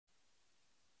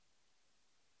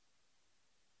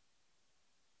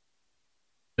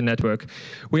network.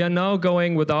 We are now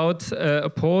going without a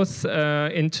pause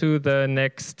into the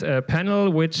next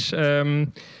panel, which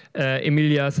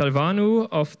Emilia Salvanu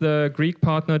of the Greek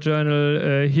partner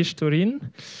journal Historin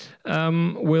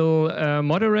will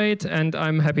moderate, and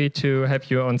I'm happy to have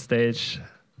you on stage.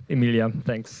 Emilia,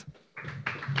 thanks.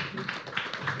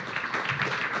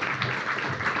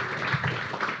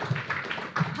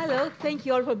 Hello, thank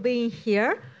you all for being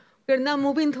here. We're now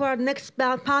moving to our next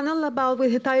panel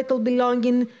with the title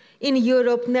Belonging in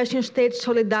Europe, Nation State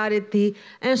Solidarity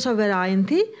and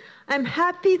Sovereignty. I'm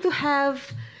happy to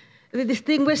have the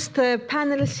distinguished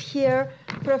panelists here,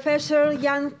 Professor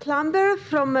Jan Plamper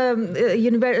from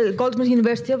Goldsmiths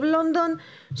University of London,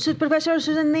 Professor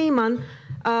Susan Neiman,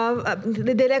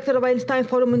 the director of Einstein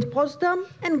Forum in Potsdam,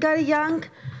 and Gary Younge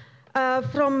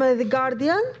from The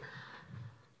Guardian.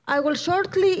 I will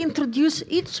shortly introduce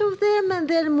each of them and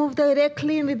then move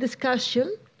directly in the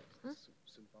discussion.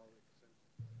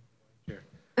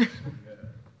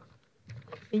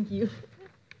 Thank you.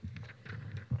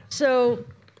 So,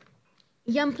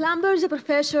 Jan Plamper is a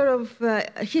professor of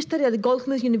history at the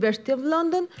Goldsmiths University of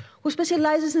London, who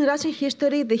specializes in Russian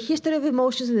history, the history of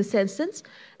emotions and the senses,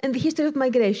 and the history of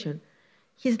migration.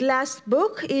 His last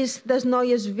book is Das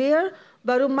Neue Wir,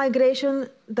 Warum Migration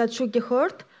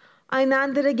dazugehört, eine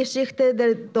andere Geschichte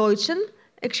der Deutschen.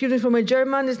 Excuse me for my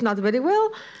German, it's not very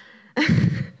well.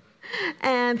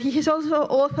 And he has also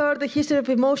authored The History of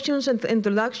Emotions and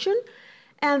Introduction,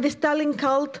 and the Stalin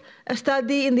Cult, a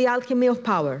study in the alchemy of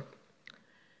power.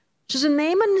 Susan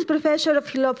Neiman is professor of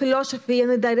philosophy and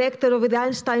the director of the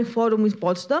Einstein Forum in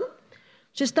Potsdam.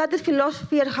 She studied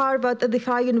philosophy at Harvard and the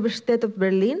Freie Universität of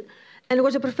Berlin, and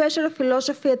was a professor of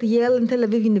philosophy at Yale and Tel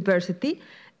Aviv University,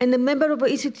 and a member of the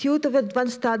Institute of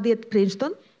Advanced Study at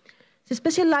Princeton. She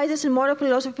specializes in moral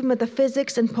philosophy,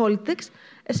 metaphysics, and politics,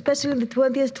 especially in the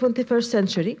 20th, 21st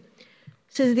century.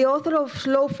 She is the author of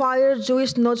Slow Fire,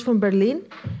 Jewish Notes from Berlin,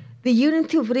 The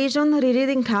Unity of Reason,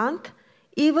 Rereading Kant,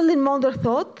 Evil in Modern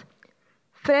Thought,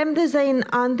 Fremde zijn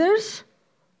anders,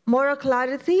 Moral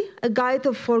Clarity, a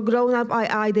guide for grown-up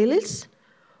idealists,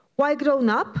 Why Grown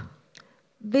Up,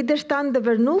 Widerstand der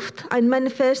Vernunft, ein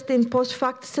Manifest in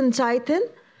Postfaktischen Zeiten,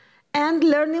 and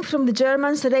Learning from the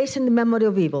Germans, Race and the Memory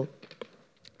of Evil.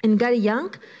 And Gary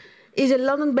Younge is a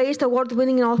London-based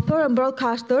award-winning author and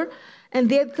broadcaster and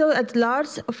the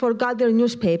editor-at-large for Guardian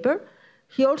newspaper.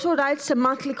 He also writes a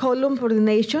monthly column for The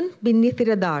Nation, Beneath the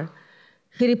Radar.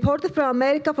 He reported from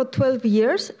America for 12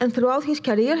 years, and throughout his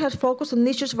career has focused on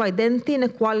issues of identity,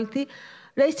 inequality,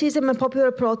 racism, and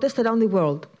popular protest around the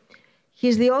world. He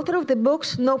is the author of the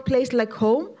books No Place Like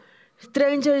Home,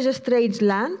 Stranger is a Strange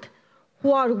Land,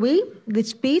 Who Are We?, The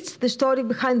Speech, the story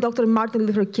behind Dr. Martin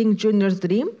Luther King Jr.'s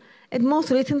dream, and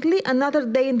most recently, Another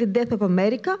Day in the Death of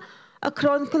America, a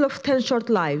chronicle of 10 short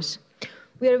lives.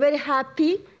 We are very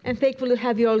happy and thankful to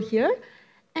have you all here.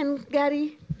 And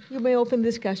Gary, you may open the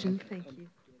discussion. Thank you.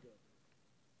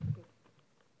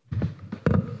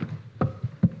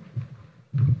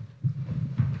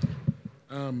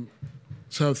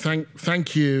 So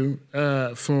thank you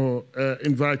for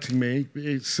inviting me.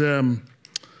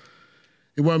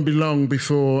 It won't be long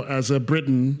before, as a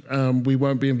Briton, we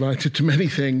won't be invited to many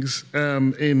things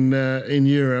in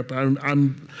Europe.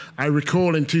 I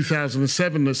recall in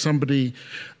 2007 that somebody,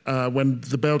 when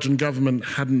the Belgian government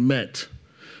hadn't met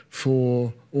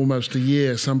for almost a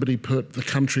year, somebody put the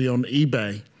country on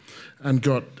eBay and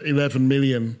got 11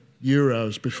 million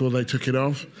euros before they took it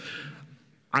off.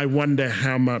 I wonder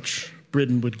how much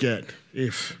Britain would get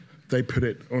if they put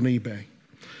it on eBay.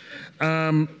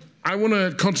 I want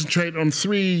to concentrate on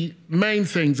three main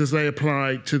things as they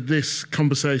apply to this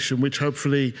conversation, which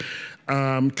hopefully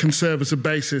can serve as a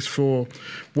basis for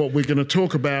what we're going to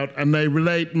talk about, and they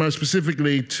relate most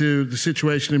specifically to the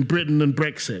situation in Britain and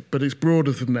Brexit, but it's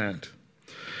broader than that.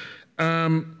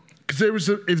 Because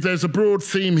if there's a broad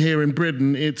theme here in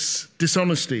Britain, it's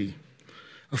dishonesty,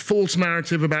 a false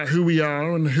narrative about who we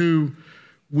are and who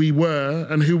we were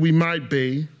and who we might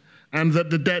be, and that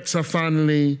the debts are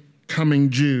finally coming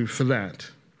due for that.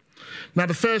 Now,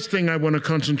 the first thing I want to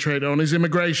concentrate on is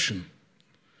immigration.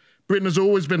 Britain has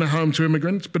always been a home to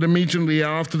immigrants, but immediately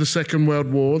after the Second World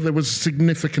War, there was a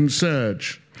significant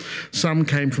surge. Some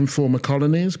came from former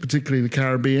colonies, particularly the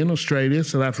Caribbean, Australia,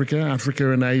 South Africa,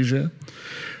 Africa, and Asia,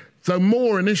 though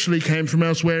more initially came from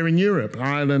elsewhere in Europe,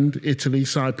 Ireland, Italy,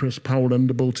 Cyprus, Poland,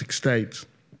 the Baltic states.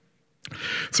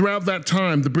 Throughout that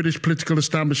time, the British political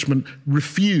establishment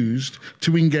refused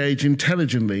to engage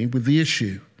intelligently with the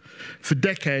issue. For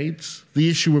decades, the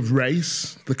issue of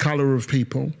race, the colour of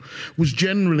people, was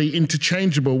generally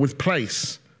interchangeable with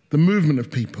place, the movement of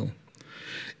people.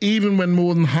 Even when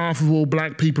more than half of all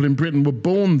black people in Britain were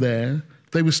born there,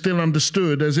 they were still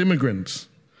understood as immigrants.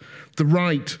 The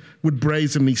right would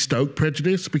brazenly stoke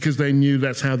prejudice because they knew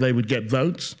that's how they would get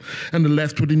votes, and the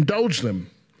left would indulge them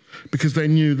because they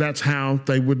knew that's how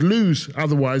they would lose,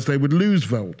 otherwise they would lose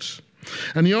votes.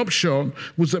 And the upshot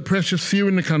was that precious few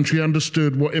in the country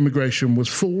understood what immigration was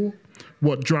for,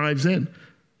 what drives it,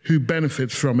 who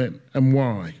benefits from it, and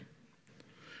why.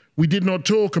 We did not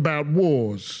talk about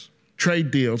wars,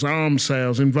 trade deals, arms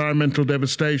sales, environmental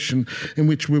devastation in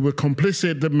which we were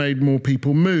complicit that made more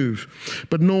people move.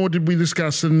 But nor did we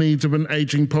discuss the needs of an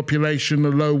aging population, a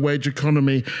low-wage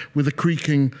economy with a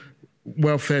creaking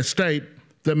welfare state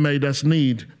that made us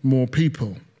need more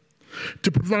people.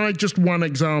 To provide just one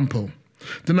example,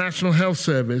 the National Health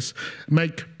Service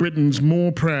makes Britain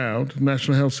more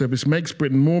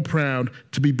proud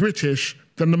to be British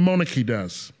than the monarchy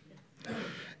does.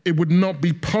 It would not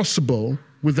be possible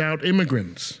without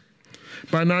immigrants.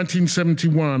 By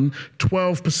 1971,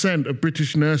 12% of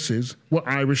British nurses were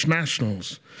Irish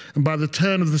nationals. And by the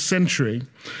turn of the century,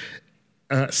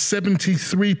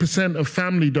 73% of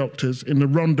family doctors in the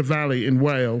Rhondda Valley in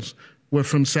Wales were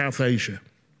from South Asia.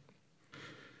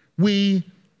 We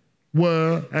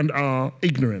were and are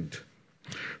ignorant.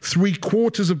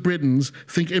 3/4 of Britons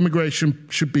think immigration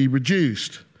should be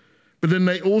reduced, but then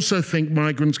they also think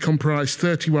migrants comprise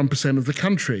 31% of the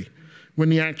country, when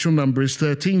the actual number is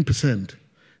 13%.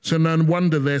 So no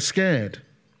wonder they're scared.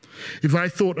 If I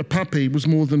thought a puppy was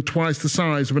more than twice the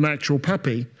size of an actual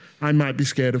puppy, I might be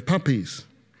scared of puppies.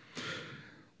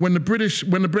 When the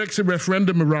Brexit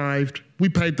referendum arrived, we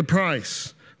paid the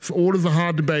price for all of the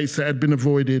hard debates that had been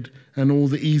avoided and all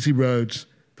the easy roads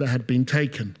that had been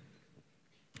taken.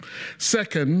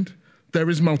 Second, there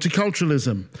is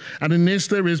multiculturalism, and in this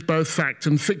there is both fact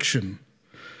and fiction.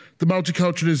 The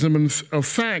multiculturalism of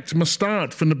fact must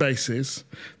start from the basis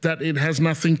that it has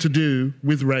nothing to do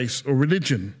with race or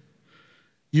religion.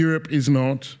 Europe is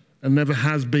not, and never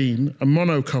has been, a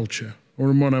monoculture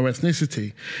or a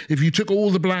mono-ethnicity. If you took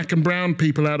all the black and brown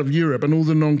people out of Europe and all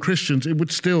the non-Christians, it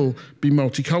would still be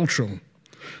multicultural.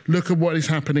 Look at what is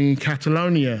happening in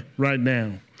Catalonia right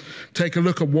now. Take a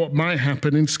look at what might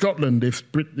happen in Scotland if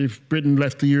Britain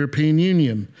left the European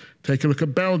Union. Take a look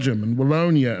at Belgium and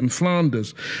Wallonia and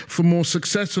Flanders. For more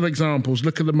successful examples,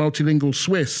 look at the multilingual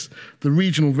Swiss, the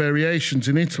regional variations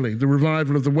in Italy, the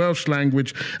revival of the Welsh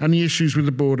language, and the issues with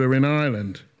the border in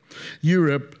Ireland.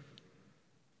 Europe,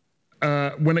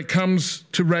 when it comes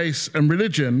to race and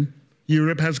religion,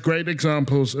 Europe has great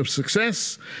examples of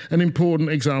success and important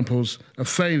examples of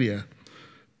failure,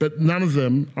 but none of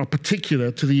them are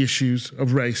particular to the issues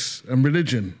of race and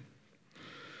religion.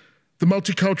 The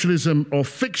multiculturalism of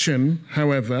fiction,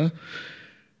 however,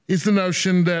 is the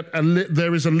notion that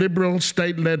there is a liberal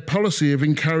state-led policy of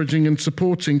encouraging and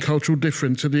supporting cultural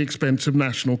difference at the expense of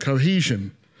national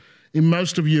cohesion. In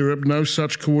most of Europe, no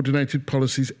such coordinated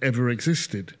policies ever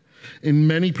existed. In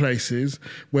many places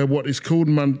where what is called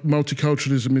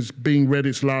multiculturalism is being read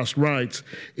its last rites,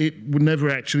 it never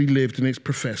actually lived in its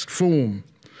professed form.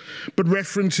 But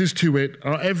references to it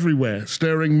are everywhere,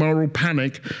 stirring moral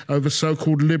panic over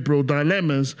so-called liberal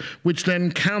dilemmas, which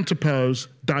then counterpose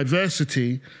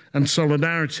diversity and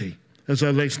solidarity, as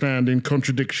though they stand in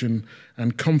contradiction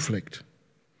and conflict.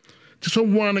 Just for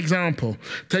one example,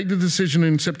 take the decision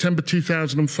in September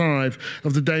 2005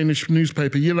 of the Danish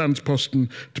newspaper Jyllands-Posten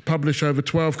to publish over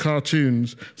 12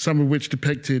 cartoons, some of which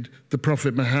depicted the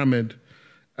Prophet Muhammad,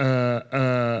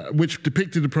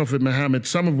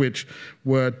 some of which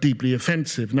were deeply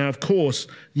offensive. Now, of course,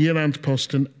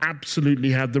 Jyllands-Posten absolutely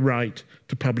had the right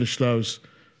to publish those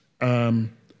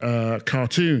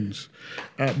cartoons.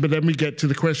 But then we get to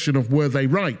the question of, were they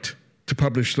right to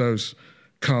publish those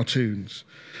cartoons?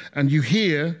 And you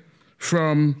hear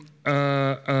from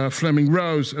Fleming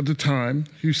Rose at the time,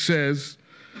 who says,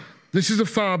 this is a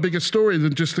far bigger story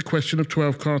than just the question of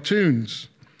 12 cartoons.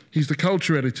 He's the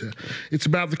culture editor. It's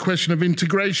about the question of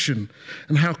integration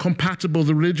and how compatible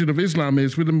the religion of Islam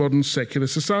is with a modern secular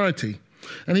society.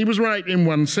 And he was right in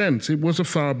one sense. It was a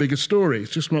far bigger story.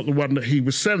 It's just not the one that he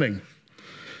was selling.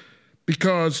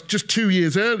 Because just 2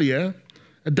 years earlier,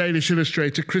 a Danish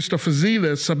illustrator, Christopher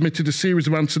Zieler, submitted a series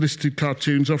of unsolicited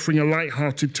cartoons offering a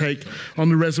light-hearted take on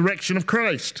the resurrection of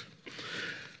Christ.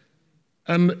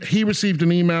 And he received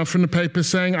an email from the paper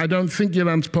saying, I don't think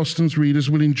Jyllands-Posten's readers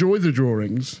will enjoy the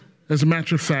drawings. As a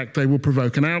matter of fact, they will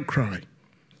provoke an outcry,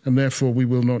 and therefore we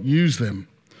will not use them.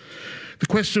 The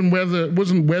question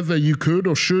wasn't whether you could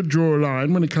or should draw a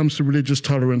line when it comes to religious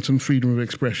tolerance and freedom of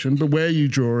expression, but where you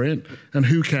draw it and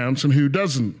who counts and who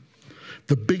doesn't.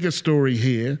 The bigger story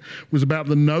here was about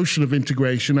the notion of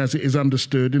integration as it is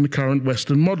understood in the current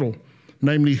Western model.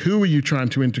 Namely, who are you trying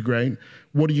to integrate,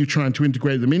 what are you trying to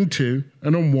integrate them into,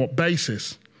 and on what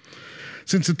basis?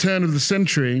 Since the turn of the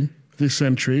century,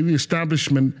 the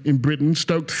establishment in Britain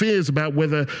stoked fears about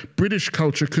whether British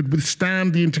culture could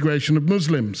withstand the integration of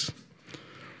Muslims,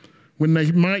 when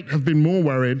they might have been more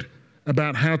worried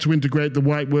about how to integrate the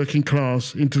white working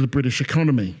class into the British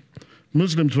economy.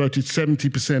 Muslims voted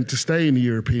 70% to stay in the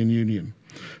European Union.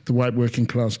 The white working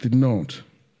class did not.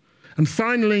 And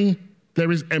finally,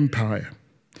 there is empire.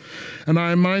 And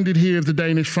I am reminded here of the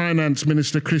Danish finance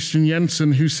minister Kristian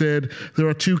Jensen, who said, there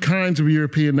are two kinds of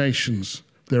European nations.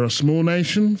 There are small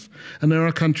nations, and there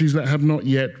are countries that have not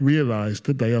yet realized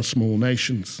that they are small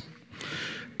nations.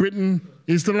 Britain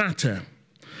is the latter,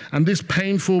 and this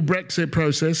painful Brexit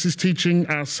process is teaching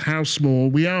us how small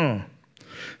we are.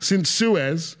 Since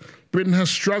Suez, Britain has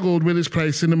struggled with its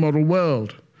place in the model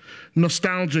world.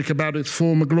 Nostalgic about its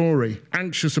former glory,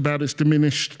 anxious about its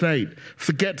diminished state,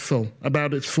 forgetful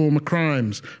about its former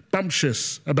crimes,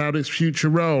 bumptious about its future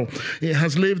role. It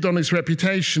has lived on its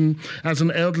reputation as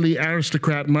an elderly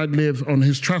aristocrat might live on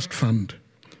his trust fund,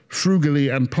 frugally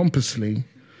and pompously,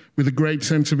 with a great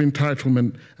sense of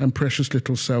entitlement and precious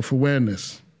little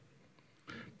self-awareness.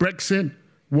 Brexit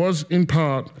was, in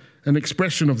part, an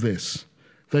expression of this.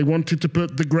 They wanted to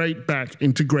put the great back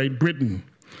into Great Britain.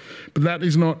 But that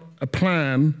is not a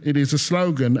plan, it is a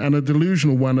slogan, and a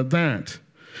delusional one at that.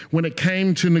 When it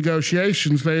came to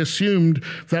negotiations, they assumed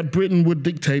that Britain would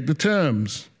dictate the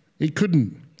terms. It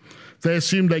couldn't. They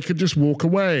assumed they could just walk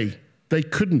away. They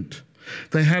couldn't.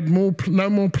 They had no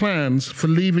more plans for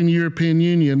leaving the European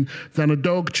Union than a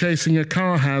dog chasing a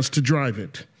car has to drive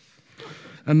it.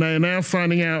 And they are now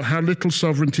finding out how little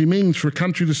sovereignty means for a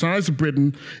country the size of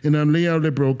Britain in a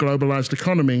neoliberal globalized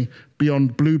economy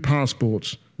beyond blue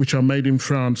passports, which are made in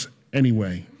France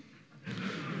anyway.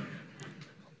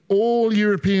 All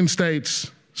European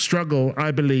states struggle, I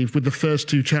believe, with the first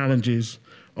two challenges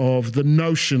of the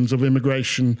notions of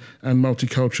immigration and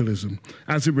multiculturalism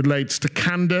as it relates to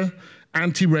candor,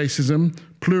 anti-racism,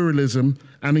 pluralism,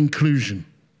 and inclusion.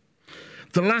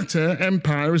 The latter,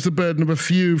 empire, is the burden of a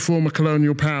few former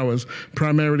colonial powers,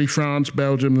 primarily France,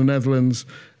 Belgium, the Netherlands,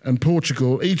 and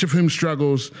Portugal, each of whom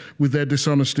struggles with their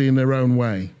dishonesty in their own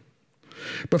way.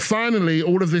 But finally,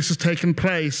 all of this has taken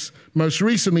place most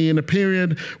recently in a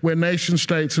period where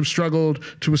nation-states have struggled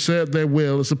to assert their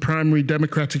will as the primary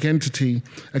democratic entity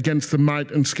against the might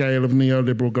and scale of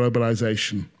neoliberal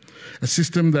globalization, a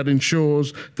system that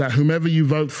ensures that whomever you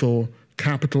vote for,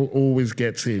 capital always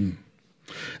gets in.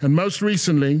 And most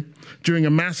recently, during a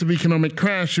massive economic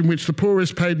crash in which the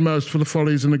poorest paid most for the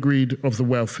follies and the greed of the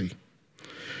wealthy.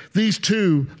 These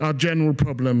too are general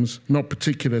problems, not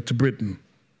particular to Britain.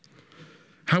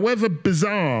 However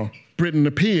bizarre Britain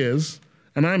appears,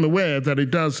 and I'm aware that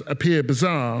it does appear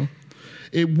bizarre,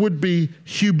 it would be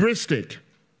hubristic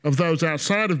of those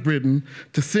outside of Britain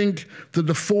to think that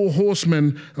the four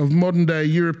horsemen of modern-day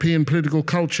European political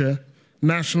culture,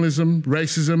 nationalism,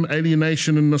 racism,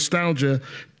 alienation, and nostalgia,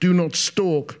 do not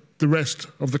stalk the rest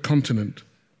of the continent.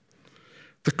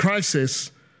 The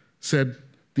crisis, said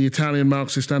the Italian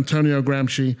Marxist Antonio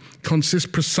Gramsci, consists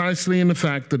precisely in the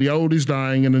fact that the old is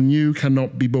dying and the new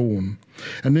cannot be born.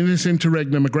 And in this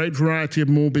interregnum, a great variety of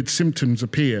morbid symptoms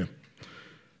appear.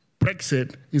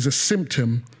 Brexit is a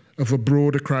symptom of a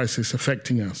broader crisis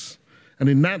affecting us. And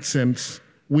in that sense,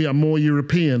 we are more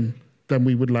European than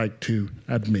we would like to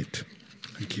admit.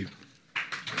 Thank you.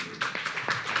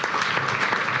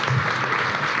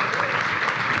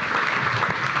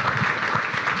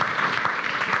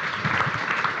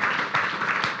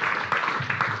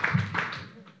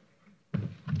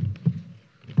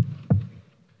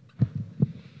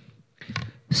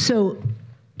 So,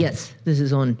 yes, this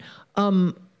is on.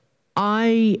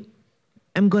 I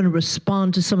am going to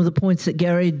respond to some of the points that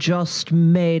Gary just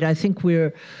made. I think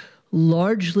we're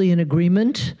largely in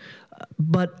agreement,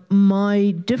 but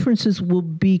my differences will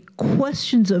be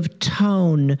questions of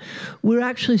tone. We're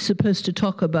actually supposed to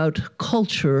talk about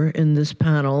culture in this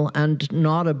panel and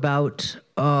not about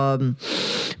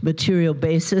material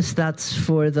basis. That's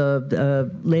for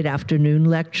the late afternoon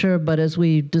lecture, but as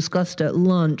we discussed at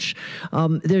lunch,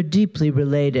 they're deeply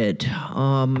related,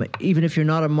 even if you're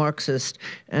not a Marxist,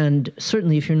 and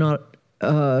certainly if you're not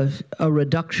a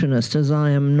reductionist, as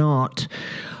I am not.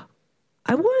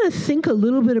 I want to think a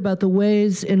little bit about the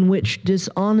ways in which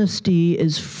dishonesty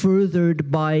is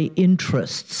furthered by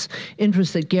interests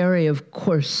that Gary, of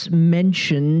course,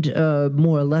 mentioned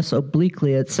more or less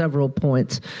obliquely at several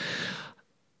points.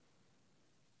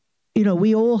 you know,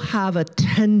 we all have a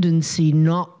tendency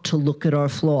not to look at our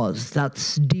flaws.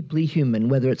 That's deeply human,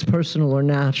 whether it's personal or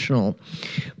national.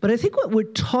 But I think what we're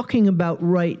talking about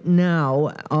right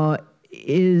now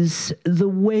is the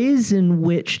ways in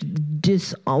which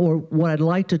or what I'd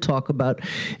like to talk about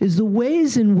is the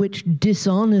ways in which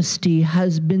dishonesty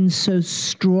has been so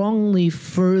strongly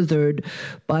furthered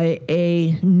by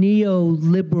a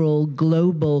neoliberal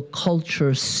global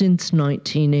culture since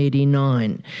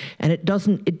 1989. And it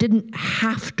didn't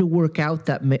have to work out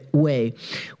that way.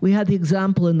 We had the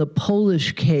example in the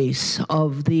Polish case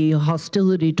of the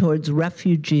hostility towards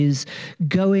refugees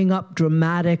going up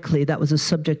dramatically. That was a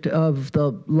subject of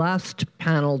the last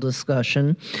panel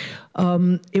discussion.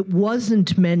 It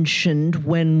wasn't mentioned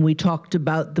when we talked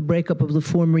about the breakup of the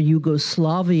former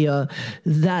Yugoslavia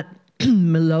that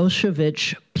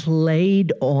Milosevic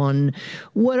played on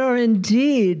what are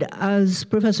indeed, as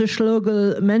Professor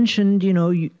Schlogel mentioned, you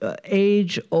know,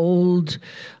 age-old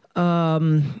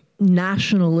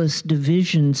nationalist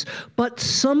divisions, but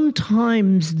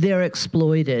sometimes they're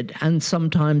exploited and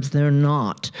sometimes they're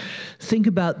not. Think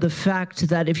about the fact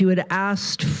that if you had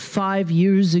asked 5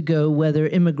 years ago whether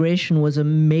immigration was a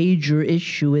major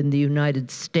issue in the United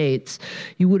States,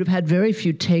 you would have had very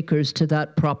few takers to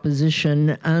that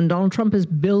proposition, and Donald Trump has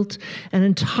built an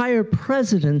entire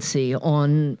presidency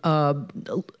on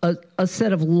a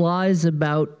set of lies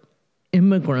about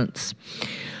immigrants.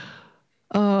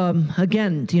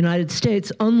 Again, the United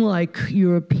States, unlike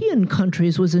European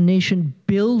countries, was a nation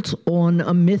built on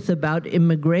a myth about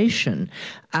immigration.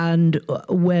 And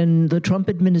when the Trump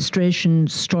administration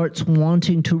starts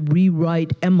wanting to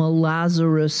rewrite Emma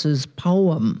Lazarus's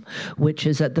poem, which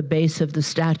is at the base of the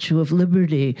Statue of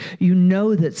Liberty, you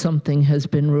know that something has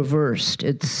been reversed.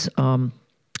 It's let's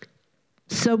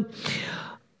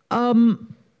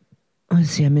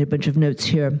see, I made a bunch of notes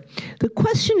here. The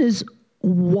question is,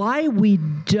 why we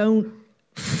don't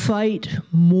fight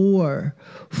more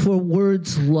for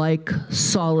words like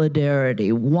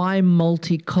solidarity, why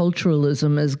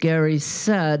multiculturalism, as Gary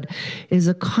said, is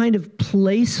a kind of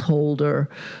placeholder,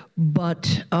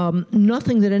 but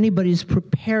nothing that anybody's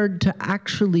prepared to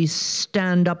actually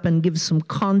stand up and give some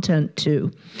content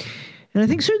to. And I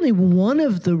think certainly one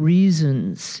of the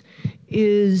reasons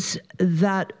is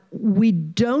that we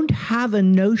don't have a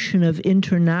notion of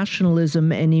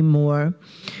internationalism anymore,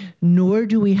 nor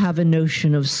do we have a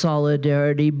notion of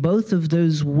solidarity. Both of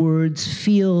those words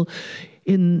feel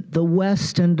in the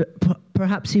West and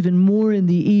perhaps even more in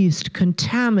the East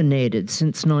contaminated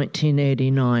since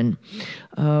 1989.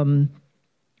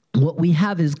 What we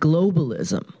have is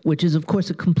globalism, which is, of course,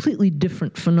 a completely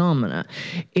different phenomena.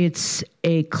 It's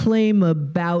a claim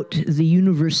about the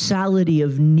universality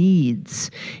of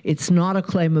needs. It's not a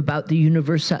claim about the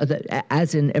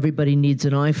as in everybody needs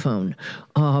an iPhone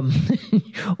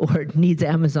or needs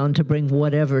Amazon to bring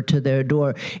whatever to their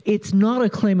door. It's not a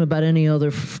claim about any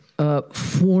other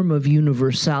form of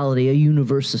universality, a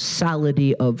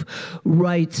universality of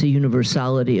rights, a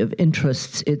universality of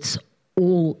interests. It's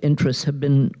all interests have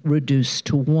been reduced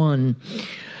to one.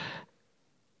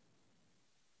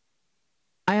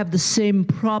 I have the same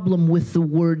problem with the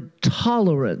word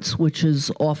tolerance, which is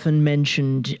often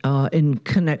mentioned in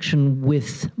connection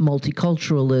with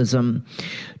multiculturalism.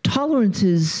 Tolerance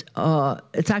is,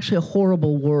 it's actually a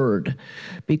horrible word,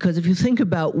 because if you think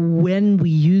about when we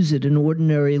use it in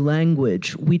ordinary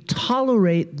language, we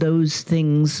tolerate those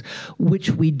things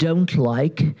which we don't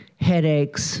like,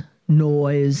 headaches,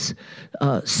 noise,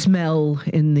 smell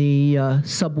in the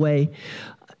subway,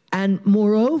 and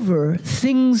moreover,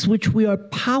 things which we are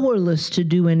powerless to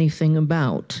do anything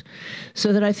about.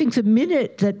 So that I think the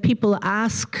minute that people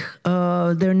ask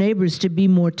their neighbors to be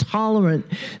more tolerant,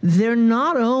 they're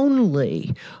not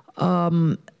only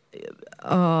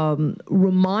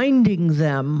reminding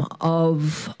them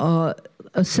of a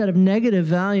set of negative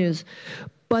values,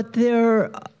 but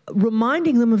they're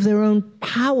reminding them of their own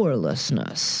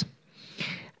powerlessness.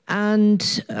 And,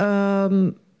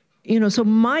 you know, so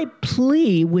my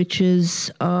plea, which is,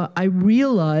 I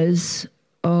realize,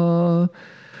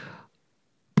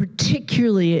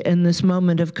 particularly in this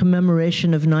moment of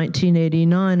commemoration of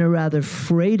 1989, a rather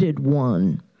freighted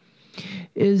one,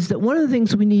 is that one of the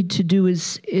things we need to do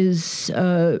is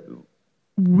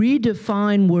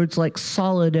redefine words like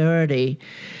solidarity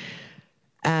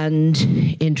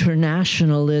and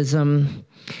internationalism.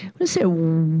 I'm going to say a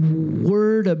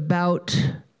word about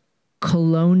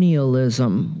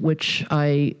colonialism, which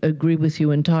I agree with you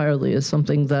entirely is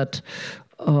something that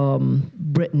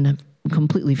Britain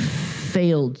completely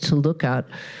failed to look at.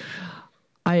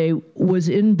 I was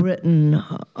in Britain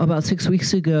about 6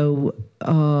 weeks ago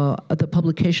at the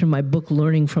publication of my book,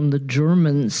 Learning from the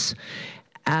Germans,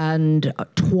 and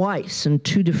twice in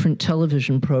 2 different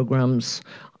television programs,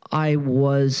 I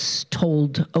was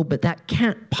told, oh, but that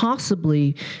can't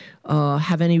possibly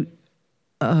have any,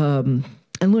 and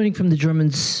Learning from the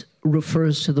Germans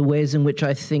refers to the ways in which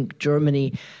I think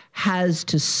Germany has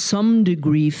to some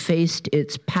degree faced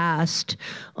its past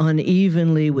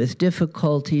unevenly, with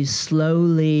difficulties,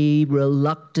 slowly,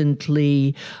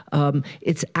 reluctantly.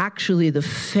 It's actually the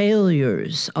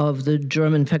failures of the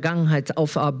German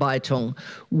Vergangenheitsaufarbeitung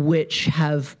which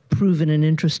have proven an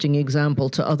interesting example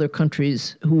to other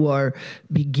countries who are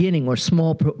beginning, or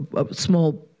small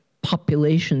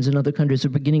populations in other countries are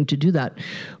beginning to do that.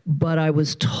 But I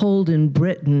was told in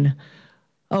Britain,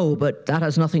 oh, but that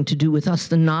has nothing to do with us.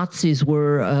 The Nazis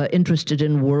were interested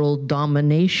in world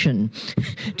domination.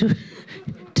 To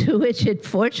which it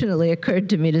fortunately occurred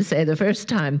to me to say the first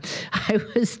time I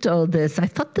was told this, I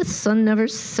thought the sun never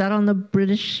set on the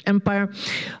British Empire.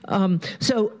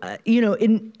 You know,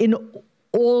 in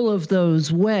all of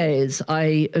those ways,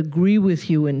 I agree with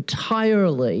you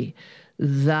entirely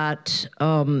that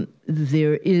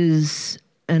there is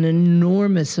an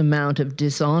enormous amount of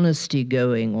dishonesty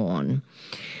going on.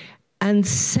 And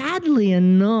sadly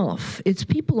enough, it's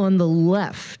people on the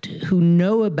left who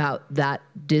know about that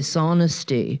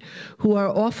dishonesty, who are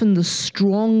often the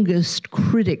strongest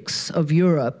critics of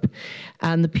Europe,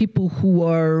 and the people who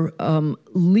are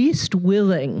least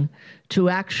willing to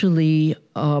actually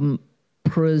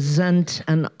present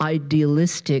an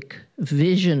idealistic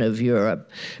vision of Europe,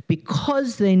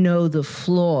 because they know the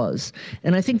flaws.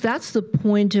 And I think that's the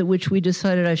point at which we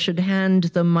decided I should hand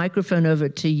the microphone over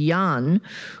to Jan,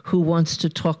 who wants to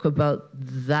talk about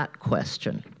that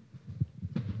question.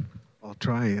 I'll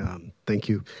try. Thank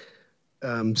you.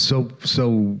 So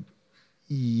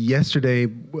yesterday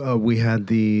we had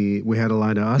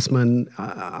Aleida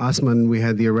Assmann. We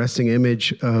had the arresting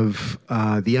image of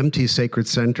the empty sacred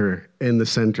center in the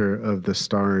center of the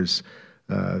stars,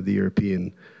 the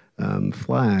European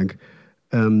flag.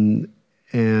 I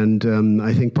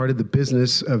think part of the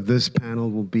business of this panel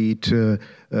will be to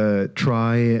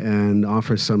try and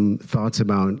offer some thoughts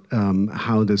about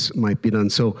how this might be done.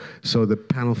 So the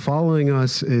panel following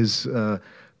us is the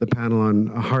panel on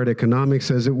hard economics,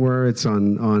 as it were. It's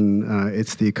on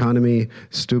it's the economy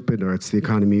stupid, or it's the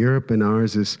economy Europe, and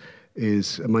ours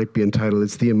might be entitled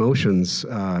 "It's the emotions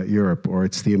Europe," or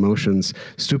 "It's the emotions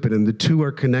stupid." And the two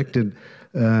are connected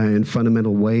in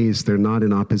fundamental ways. They're not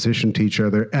in opposition to each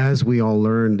other, as we all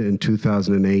learned in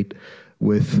 2008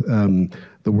 with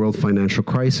the world financial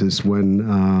crisis, when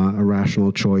a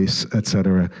rational choice,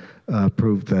 etc.,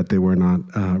 proved that they were not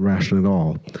rational at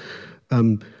all.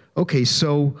 Okay,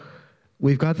 so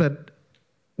we've got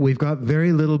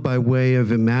very little by way of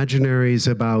imaginaries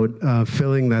about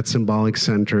filling that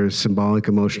symbolic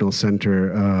emotional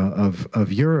center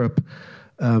of Europe.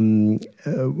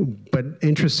 But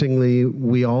interestingly,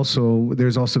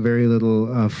 there's also very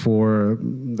little for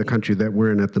the country that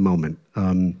we're in at the moment.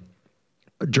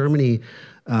 Germany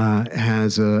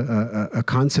has a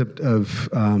concept of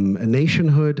a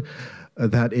nationhood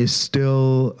that is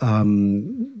still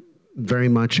very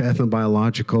much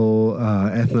ethnobiological,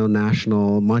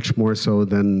 ethno-national, much more so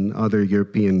than other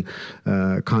European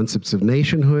concepts of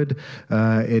nationhood.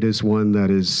 It is one that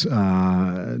is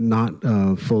not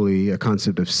fully a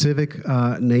concept of civic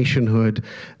nationhood,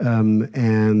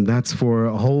 and that's for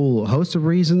a whole host of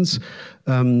reasons.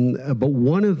 But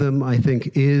one of them, I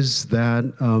think, is that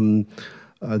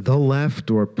the left,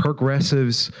 or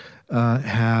progressives,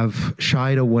 have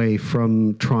shied away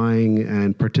from trying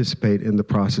and participate in the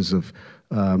process of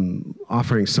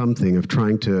offering something, of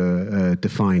trying to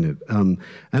define it, and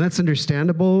that's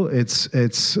understandable. It's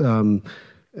a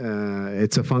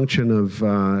function of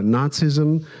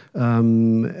Nazism.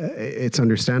 It's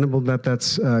understandable that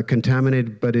that's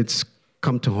contaminated, but it's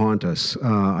come to haunt us.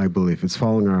 I believe it's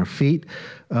falling on our feet.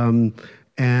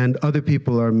 And other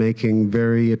people are making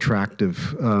very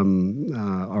attractive,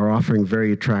 are offering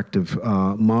very attractive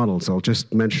models. I'll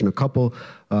just mention a couple.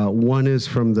 One is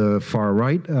from the far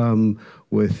right,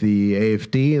 with the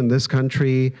AfD in this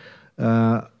country.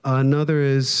 Another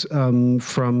is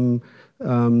from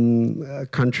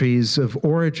countries of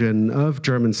origin of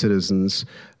German citizens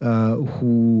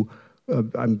who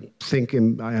I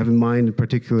have in mind in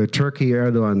particular Turkey,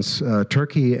 Erdogan's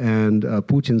Turkey, and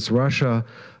Putin's Russia,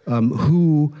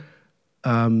 who,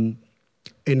 in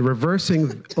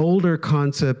reversing older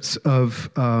concepts of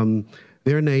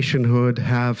their nationhood,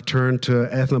 have turned to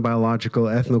ethnobiological,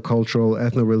 ethnocultural,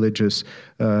 ethno-religious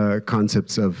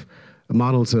concepts of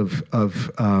models of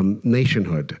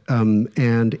nationhood.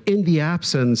 And in the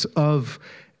absence of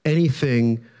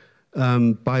anything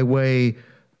by way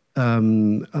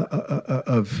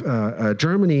of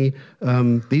Germany,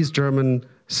 these German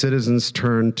citizens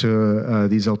turn to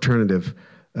these alternative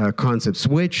concepts,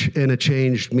 which in a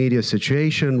changed media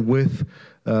situation with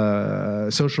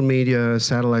social media,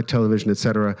 satellite television,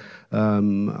 etc.,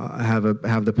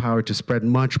 have the power to spread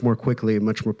much more quickly and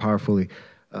much more powerfully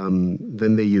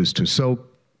than they used to. So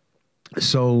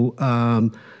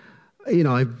you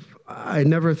know, I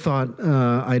never thought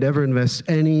I'd ever invest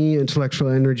any intellectual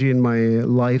energy in my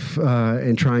life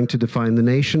in trying to define the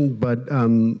nation, but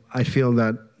I feel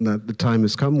that the time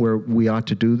has come where we ought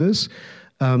to do this.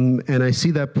 And I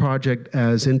see that project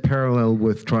as in parallel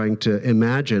with trying to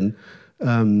imagine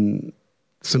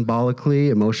symbolically,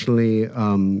 emotionally,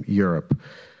 Europe.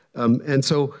 And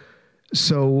so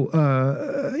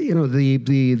you know,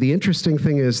 the interesting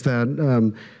thing is that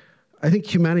I think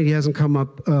humanity hasn't come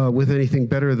up with anything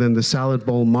better than the salad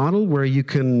bowl model, where you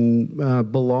can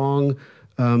belong.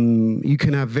 You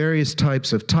can have various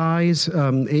types of ties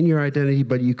in your identity,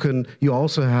 but you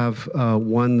also have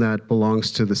one that belongs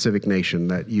to the civic nation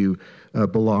that you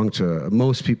belong to.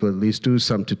 Most people at least do,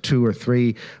 some to 2 or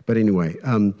 3, but anyway,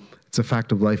 it's a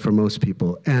fact of life for most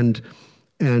people. And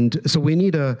so we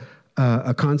need a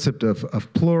concept of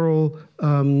plural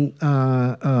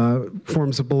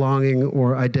forms of belonging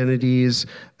or identities,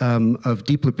 of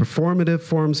deeply performative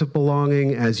forms of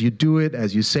belonging. As you do it,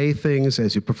 as you say things,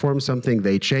 as you perform something,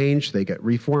 they change, they get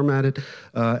reformatted,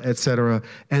 etc.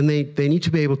 And they need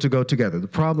to be able to go together. The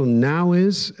problem now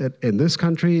is, in this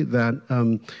country,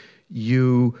 that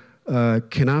you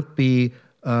cannot be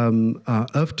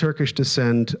of Turkish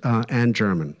descent and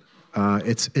German.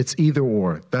 It's either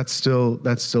or. That's still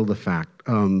the fact.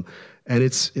 And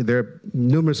there are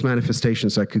numerous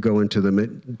manifestations. I could go into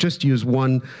them. Just use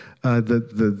one.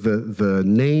 The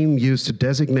name used to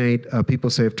designate people,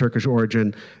 say, of Turkish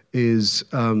origin is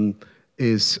German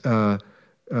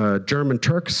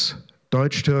Turks,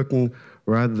 Deutsch Türken,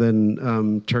 rather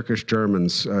than Turkish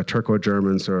Germans,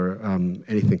 Turco-Germans, or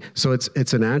anything. So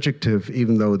it's an adjective,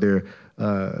 even though they're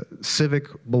civic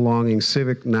belonging,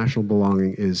 civic national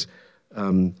belonging is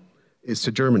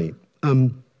to Germany.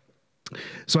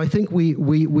 So I think we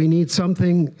need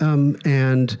something,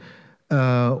 and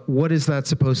what is that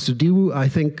supposed to do? I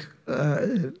think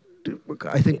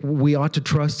we ought to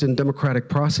trust in democratic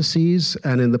processes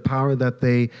and in the power that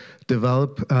they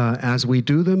develop as we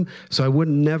do them. So I would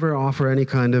never offer any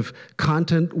kind of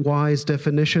content-wise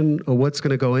definition of what's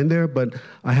going to go in there, but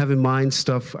I have in mind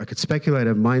stuff, I could speculate, I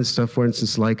have in mind stuff, for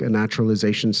instance, like a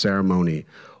naturalization ceremony,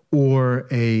 or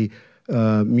a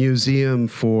museum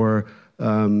for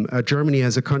Germany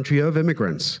as a country of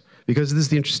immigrants. Because this is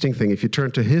the interesting thing. If you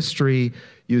turn to history,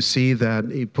 you see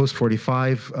that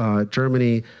post-45,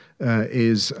 Germany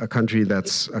is a country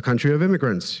that's a country of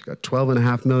immigrants. You've got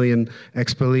 12.5 million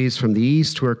expellees from the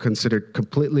East who are considered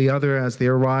completely other as they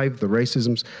arrive. The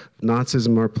racisms,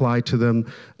 Nazism are applied to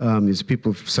them. These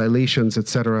people, Silesians,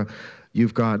 etc.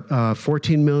 You've got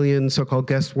 14 million so-called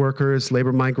guest workers,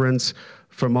 labor migrants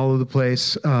from all over the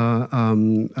place.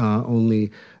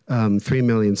 Only 3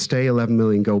 million stay, 11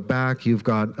 million go back. You've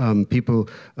got people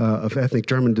of ethnic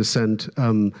German descent,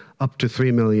 up to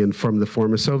 3 million from the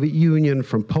former Soviet Union,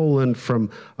 from Poland, from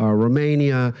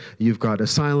Romania. You've got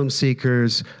asylum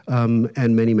seekers,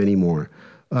 and many, many more.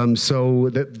 So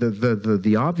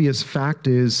the obvious fact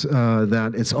is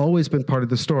that it's always been part of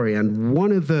the story. And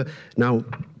one of the, now,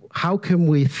 how can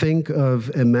we think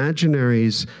of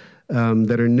imaginaries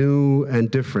that are new and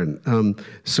different?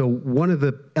 So one of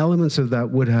the elements of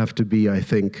that would have to be, I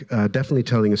think, definitely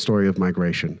telling a story of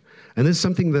migration. And this is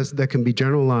something that can be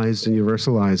generalized and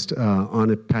universalized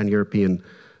on a pan-European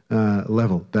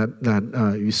level,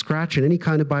 that you scratch in any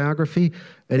kind of biography,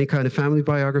 any kind of family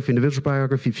biography, individual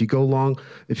biography. If you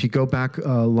go back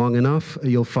long enough,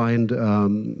 you'll find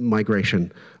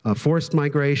migration, forced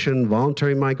migration,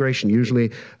 voluntary migration.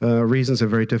 Usually, reasons are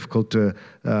very difficult to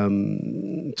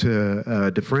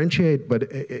differentiate, but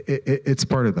it's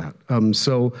part of that.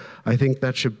 So I think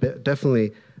that should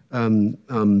definitely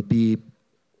be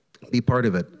part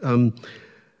of it.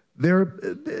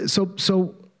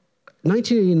 So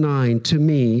 1989 to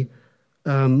me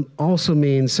also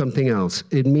means something else.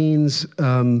 It means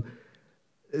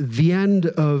the end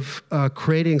of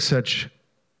creating such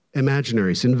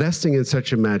imaginaries, investing in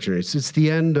such imaginaries. It's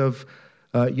the end of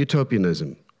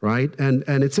utopianism, right? And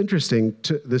it's interesting.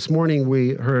 This morning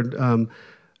we heard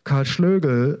Karl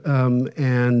Schlögl,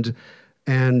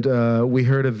 and we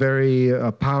heard a very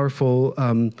powerful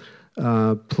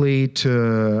plea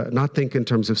to not think in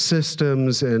terms of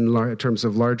systems and in terms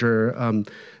of larger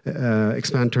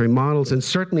explanatory models, and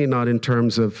certainly not in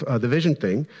terms of the vision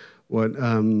thing, what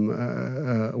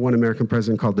one American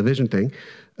president called the vision thing.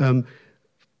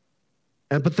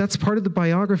 But that's part of the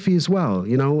biography as well.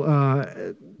 You know,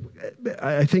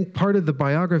 I think part of the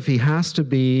biography has to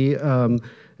be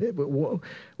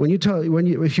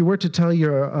if you were to tell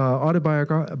your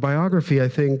autobiography, I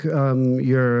think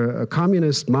your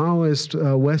communist,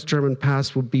 Maoist, West German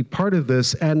past would be part of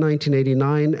this, and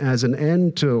 1989 as an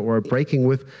end to, or breaking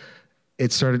with,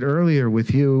 it started earlier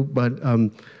with you, but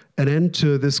an end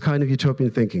to this kind of utopian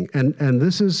thinking. And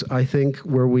this is, I think,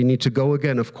 where we need to go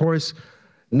again. Of course,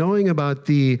 knowing about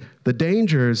the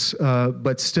dangers,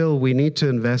 but still we need to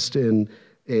invest in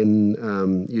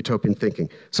utopian thinking.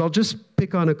 So I'll just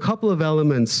pick on a couple of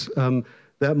elements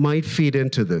that might feed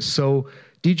into this. So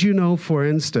did you know, for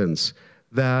instance,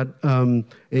 that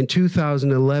in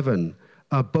 2011,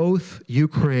 both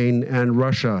Ukraine and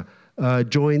Russia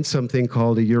joined something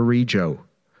called a Euregio,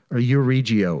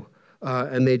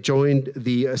 and they joined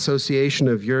the Association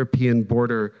of European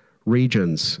Border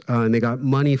Regions, and they got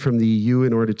money from the EU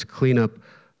in order to clean up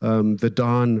the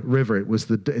Don River. It's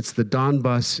the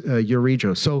Donbas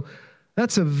Euregio. So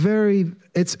that's a very,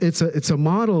 it's a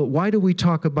model. Why do we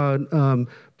talk about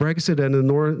Brexit and the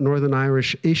Northern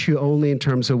Irish issue only in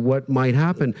terms of what might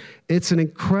happen? It's an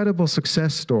incredible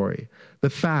success story. The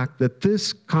fact that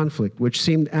this conflict, which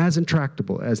seemed as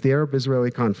intractable as the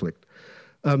Arab-Israeli conflict,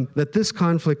 that this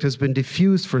conflict has been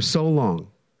diffused for so long.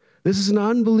 This is an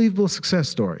unbelievable success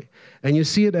story. And you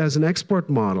see it as an export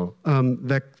model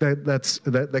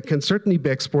that can certainly be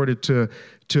exported to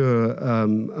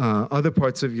other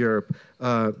parts of Europe.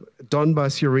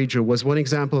 Donbas Euregio was one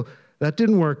example. That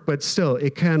didn't work, but still,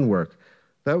 it can work.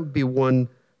 That would be one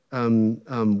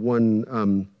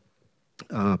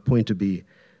point to be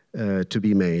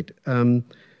made.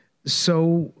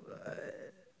 So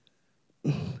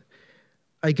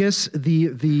I guess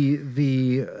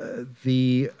the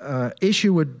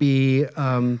issue would be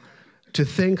to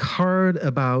think hard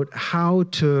about how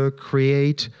to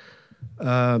create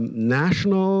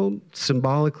national,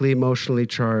 symbolically, emotionally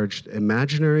charged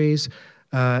imaginaries,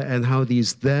 and how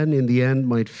these then, in the end,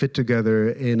 might fit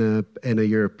together in a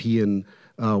European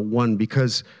one.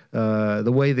 Because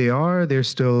the way they are, they're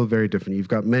still very different. You've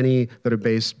got many that are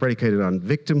predicated on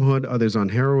victimhood, others on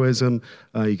heroism.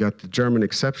 You got the German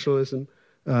exceptionalism,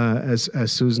 as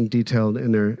Susan detailed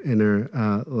in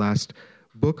her last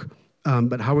book.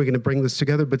 But how are we going to bring this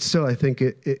together? But still, I think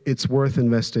it's worth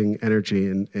investing energy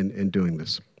in doing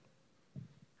this.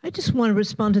 I just want to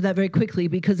respond to that very quickly,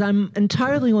 because I'm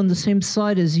entirely on the same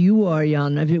side as you are,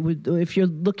 Jan. If you're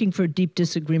looking for a deep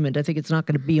disagreement, I think it's not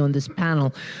going to be on this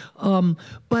panel.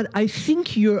 But I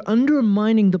think you're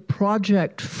undermining the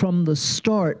project from the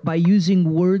start by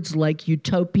using words like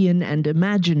utopian and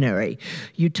imaginary.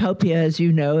 Utopia, as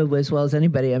you know, as well as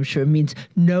anybody, I'm sure, means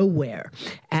nowhere.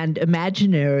 And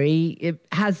imaginary, it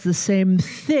has the same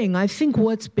thing. I think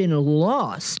what's been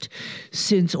lost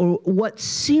since, or what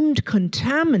seemed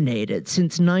contaminated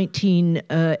since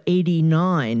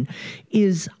 1989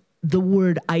 is the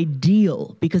word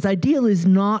ideal, because ideal is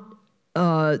not,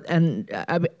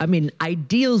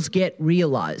 ideals get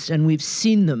realized, and we've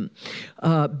seen them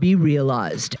be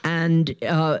realized. And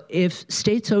if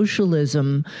state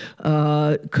socialism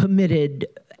committed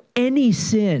any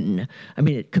sin,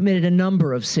 it committed a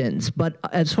number of sins, but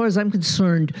as far as I'm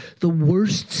concerned, the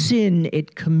worst sin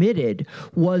it committed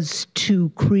was to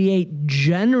create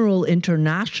general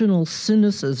international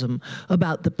cynicism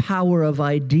about the power of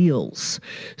ideals.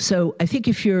 So I think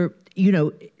if you're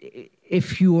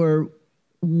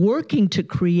working to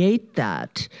create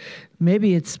that,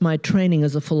 maybe it's my training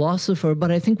as a philosopher,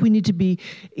 but I think we need to be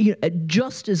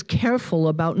just as careful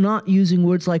about not using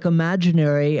words like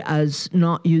imaginary as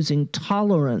not using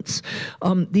tolerance.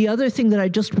 The other thing that I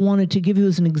just wanted to give you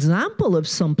as an example of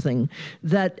something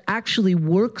that actually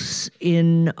works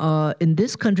in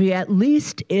this country, at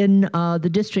least in the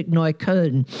district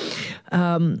Neukölln.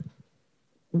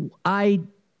 I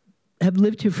have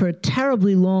lived here for a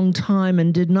terribly long time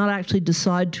and did not actually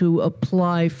decide to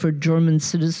apply for German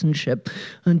citizenship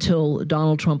until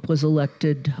Donald Trump was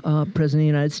elected President of the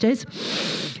United States.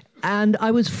 And I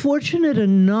was fortunate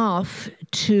enough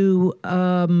to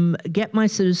get my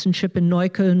citizenship in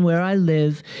Neukölln, where I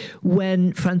live,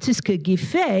 when Franziska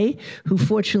Giffey, who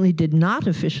fortunately did not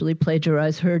officially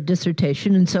plagiarize her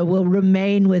dissertation, and so will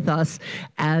remain with us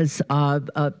as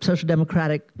a social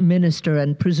democratic minister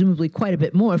and presumably quite a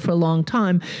bit more for a long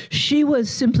time, she was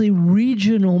simply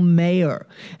regional mayor.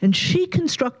 And she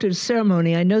constructed a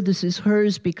ceremony. I know this is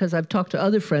hers because I've talked to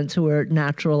other friends who were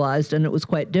naturalized, and it was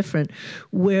quite different,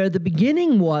 where the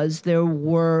beginning was there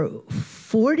were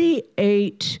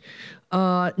 48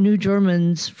 New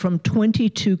Germans from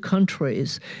 22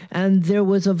 countries, and there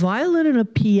was a violin and a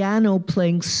piano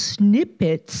playing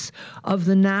snippets of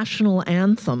the national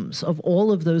anthems of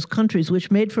all of those countries,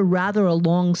 which made for rather a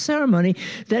long ceremony.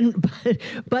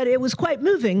 But it was quite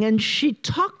moving, and she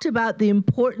talked about the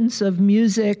importance of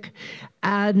music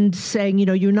and saying, you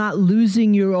know, you're not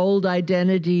losing your old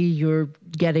identity, you're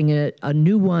getting a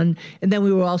new one. And then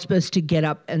we were all supposed to get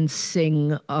up and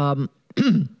sing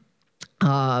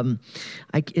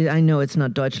I know it's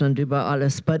not Deutschland über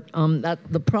alles, but that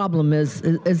the problem is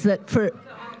that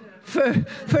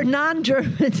for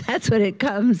non-Germans, that's what it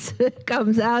comes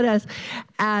out as,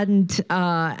 and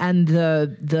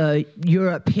the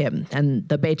Europe hymn and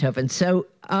the Beethoven. So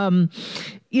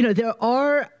you know, there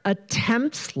are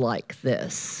attempts like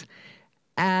this,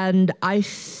 and I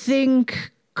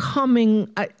think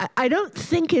I don't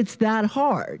think it's that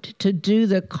hard to do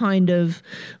the kind of,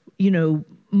 you know,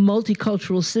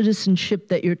 multicultural citizenship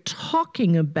that you're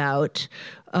talking about,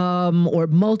 or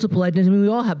multiple identities. I mean, we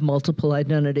all have multiple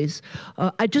identities.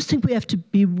 I just think we have to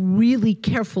be really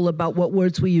careful about what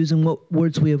words we use and what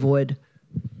words we avoid.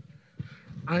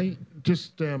 I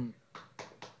just, is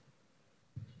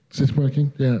this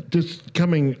working? Yeah, just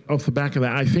coming off the back of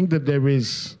that, I think that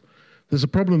there's a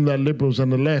problem that liberals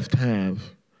and the left have,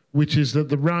 which is that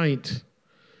the right,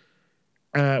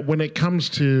 when it comes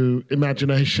to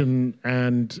imagination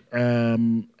and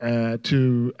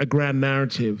to a grand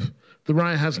narrative, the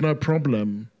right has no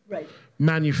problem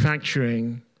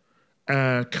manufacturing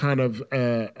kind of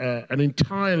an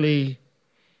entirely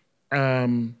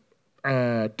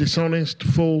dishonest,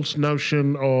 false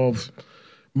notion of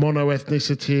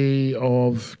monoethnicity,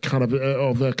 of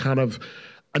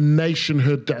a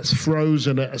nationhood that's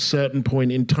frozen at a certain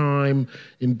point in time.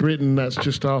 In Britain, that's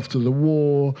just after the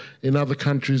war. In other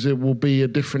countries, it will be a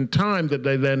different time that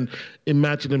they then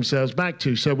imagine themselves back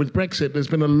to. So with Brexit, there's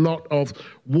been a lot of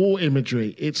war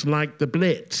imagery. It's like the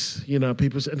Blitz, you know,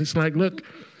 people say, and it's like, look,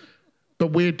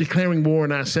 but we're declaring war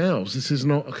on ourselves.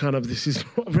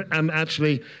 And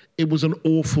actually, it was an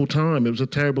awful time. It was a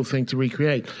terrible thing to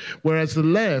recreate. Whereas the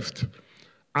left,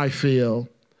 I feel,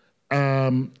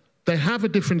 they have a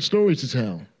different story to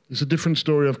tell. It's a different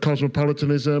story of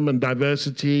cosmopolitanism and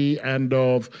diversity and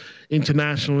of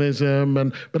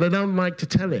internationalism, but they don't like to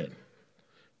tell it.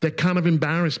 They're kind of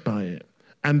embarrassed by it,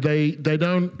 and they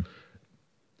don't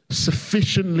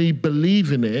sufficiently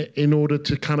believe in it in order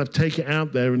to kind of take it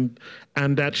out there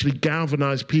and actually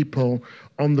galvanize people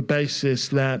on the basis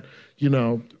that, you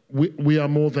know, we are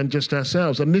more than just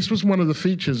ourselves. And this was one of the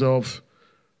features of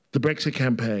the Brexit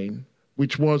campaign,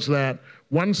 which was that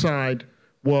one side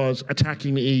was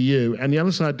attacking the EU, and the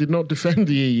other side did not defend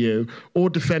the EU or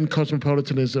defend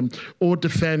cosmopolitanism or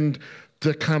defend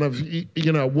the kind of,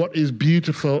 you know, what is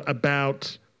beautiful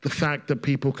about the fact that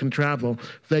people can travel.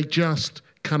 They just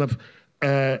kind of,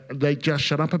 they just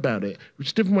shut up about it. Which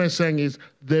is a different way of saying is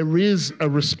there is a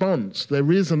response,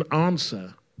 there is an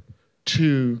answer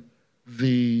to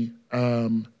the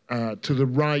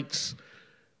right's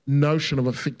notion of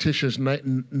a fictitious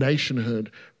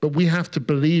nationhood, but we have to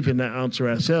believe in that answer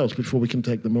ourselves before we can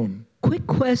take them on. Quick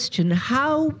question.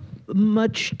 How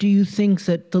much do you think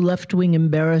that the left-wing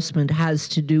embarrassment has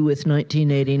to do with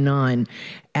 1989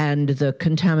 and the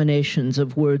contaminations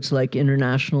of words like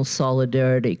international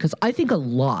solidarity? Because I think a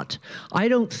lot. I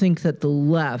don't think that the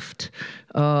left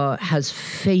has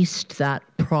faced that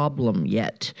problem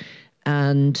yet.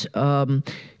 And,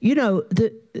 you know,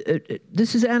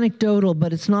 this is anecdotal,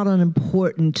 but it's not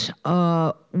unimportant.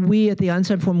 We at the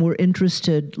Einstein Forum were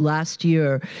interested last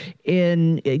year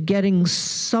in getting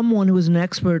someone who was an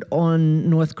expert on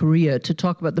North Korea to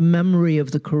talk about the memory of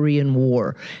the Korean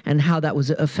War and how that was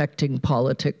affecting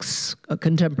politics,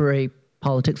 contemporary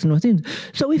politics in North India.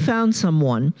 So we found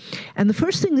someone, and the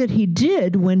first thing that he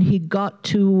did when he got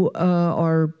to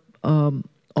our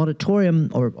auditorium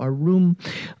or our room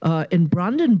in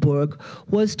Brandenburg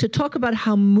was to talk about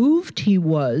how moved he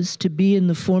was to be in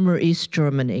the former East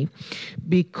Germany,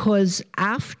 because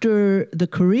after the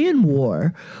Korean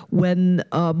War, when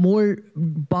more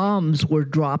bombs were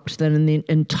dropped than in the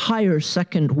entire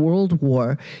Second World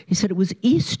War, he said it was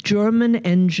East German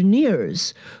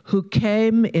engineers who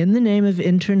came in the name of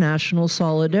international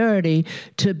solidarity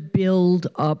to build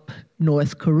up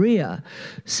North Korea.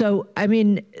 So, I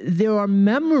mean, there are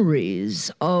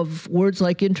memories of words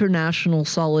like international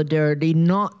solidarity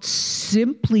not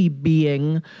simply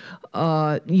being,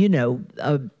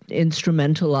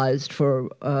 instrumentalized for,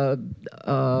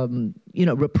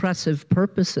 repressive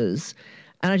purposes.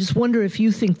 And I just wonder if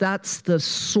you think that's the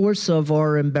source of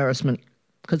our embarrassment,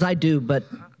 because I do, but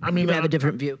I mean, you have a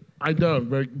different view. I don't,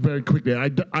 very, very quickly. I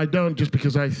don't just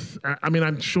because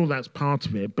I'm sure that's part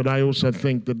of it, but I also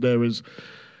think that there is,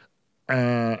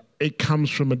 it comes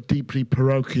from a deeply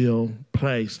parochial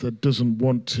place that doesn't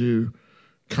want to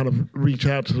kind of reach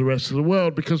out to the rest of the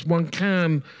world, because one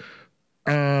can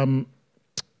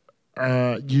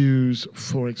use,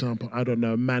 for example, I don't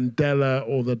know, Mandela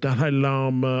or the Dalai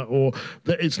Lama, or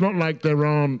it's not like there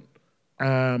aren't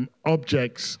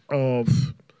objects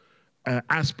of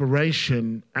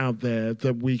aspiration out there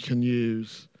that we can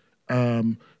use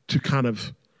to kind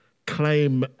of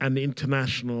claim a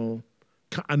notion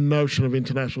of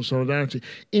international solidarity.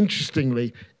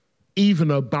 Interestingly, even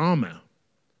Obama,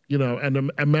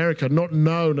 and America, not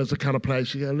known as a kind of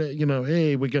place,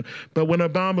 hey, we go. But when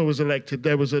Obama was elected,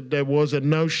 there was a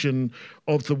notion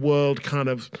of the world kind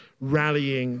of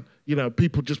rallying.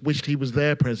 People just wished he was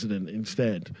their president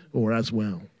instead, or as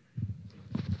well.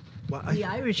 Well, the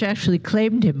Irish actually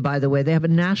claimed him, by the way. They have a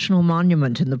national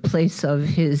monument in the place of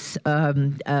his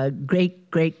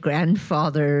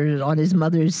great-great-grandfather on his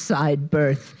mother's side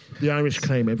birth. The Irish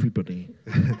claim everybody.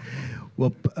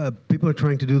 Well, people are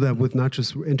trying to do that with not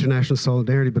just international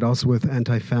solidarity, but also with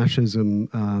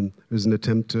anti-fascism. There's an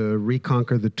attempt to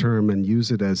reconquer the term and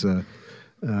use it as a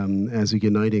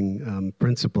uniting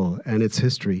principle and its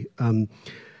history.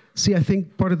 See, I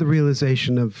think part of the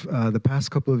realization of the past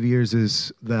couple of years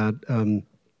is that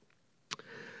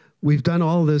we've done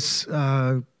all this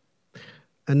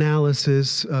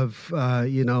analysis of,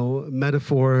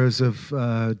 metaphors of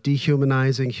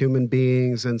dehumanizing human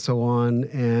beings and so on,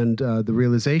 and the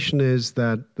realization is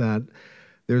that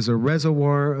there's a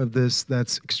reservoir of this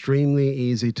that's extremely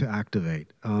easy to activate,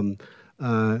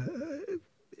 to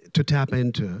tap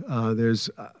into. There's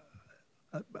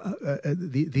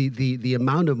the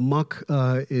amount of muck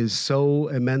is so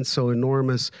immense, so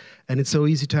enormous, and it's so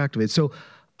easy to activate. So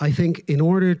I think in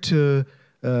order to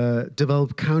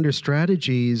develop counter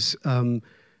strategies, we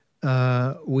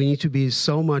need to be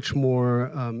so much more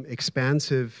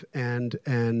expansive and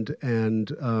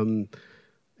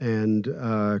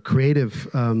creative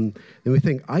than we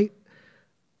think.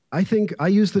 I think I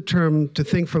use the term to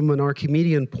think from an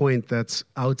Archimedean point that's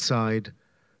outside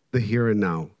the here and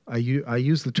now. I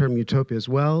use the term utopia as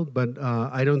well, but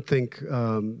I don't think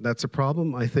that's a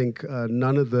problem. I think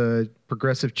none of the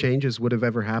progressive changes would have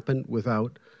ever happened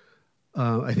without,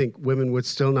 I think women would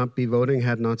still not be voting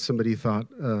had not somebody thought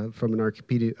from an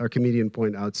Archimedean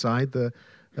point outside the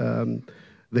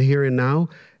here and now.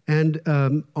 And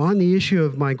on the issue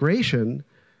of migration,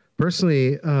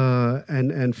 personally,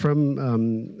 and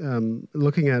from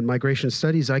looking at migration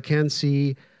studies, I can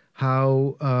see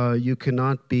how you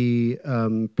cannot be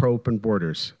pro-open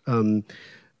borders.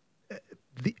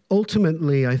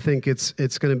 Ultimately, I think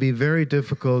it's going to be very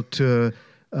difficult to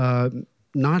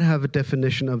not have a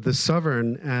definition of the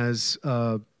sovereign as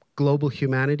global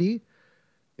humanity.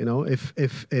 If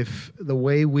the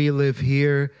way we live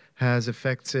here has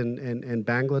effects in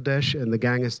Bangladesh and the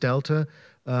Ganges Delta,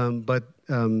 but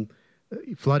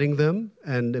flooding them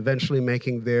and eventually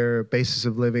making their basis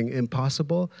of living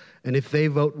impossible. And if they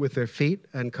vote with their feet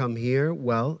and come here,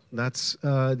 well, that's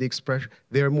the expression.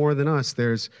 They're more than us.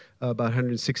 There's about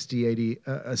 60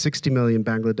 million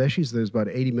Bangladeshis. There's about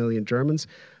 80 million Germans.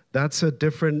 That's a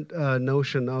different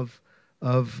notion of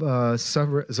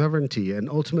sovereignty. And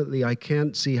ultimately, I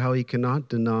can't see how you cannot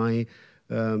deny,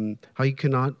 how you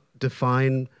cannot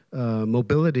define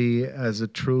mobility as a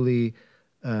truly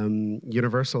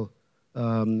universal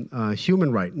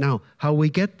human right. Now, how we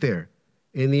get there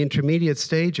in the intermediate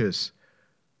stages,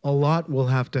 a lot will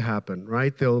have to happen,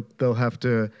 right? They'll have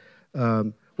to.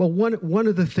 Well, one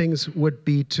of the things would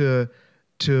be to.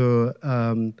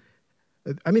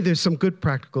 I mean, there's some good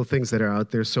practical things that are out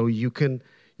there. So you can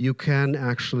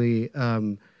actually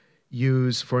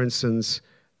use, for instance,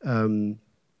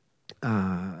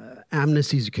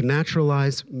 amnesties. You can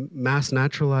mass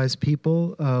naturalize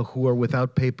people who are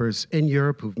without papers in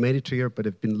Europe, who've made it to Europe but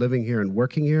have been living here and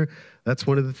working here. That's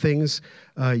one of the things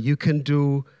you can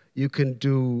do. You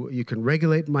can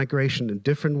regulate migration in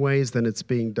different ways than it's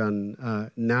being done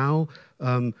now.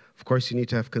 Of course, you need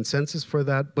to have consensus for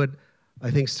that, but I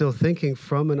think still thinking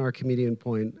from an Archimedean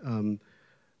point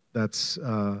that's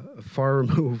far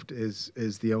removed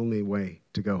is the only way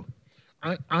to go.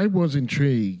 I was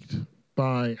intrigued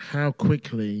by how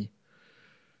quickly,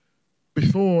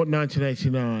 before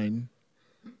 1989,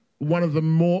 one of the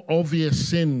more obvious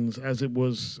sins as it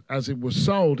was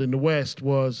sold in the West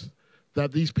was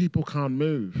that these people can't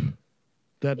move,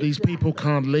 that these people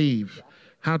can't leave.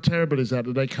 How terrible is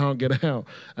that they can't get out?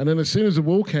 And then as soon as the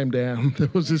wall came down, there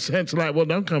was this sense like, well,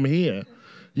 don't come here,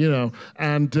 you know.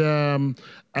 And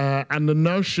the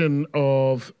notion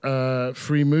of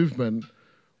free movement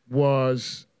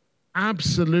was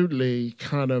absolutely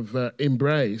kind of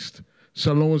embraced,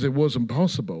 so long as it wasn't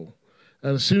possible.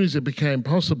 And as soon as it became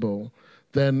possible,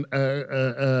 then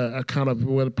a kind of,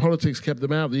 well, the politics kept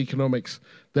them out, the economics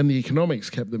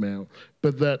kept them out.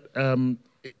 But that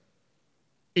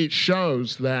it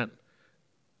shows that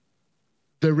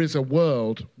there is a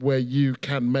world where you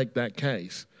can make that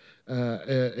case.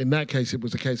 In that case, it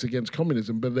was a case against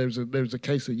communism, but there's a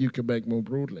case that you can make more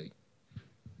broadly.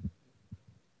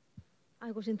 I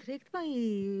was intrigued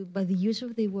by the use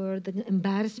of the word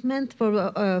embarrassment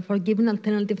for giving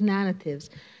alternative narratives.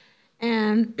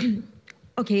 And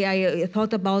okay, I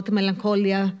thought about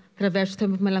melancholia, traverse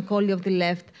of melancholia of the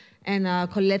left, and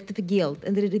collective guilt.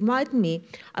 And it reminded me,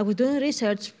 I was doing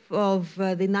research of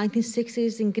the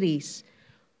 1960s in Greece,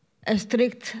 a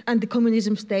strict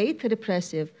anti-communism state,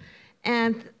 repressive.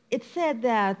 And it said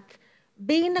that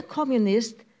being a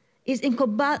communist is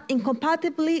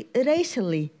incompatibly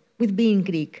racially with being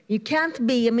Greek. You can't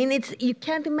be, you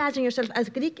can't imagine yourself as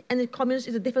Greek and a communist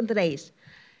is a different race.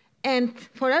 And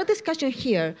for our discussion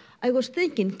here, I was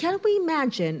thinking, can we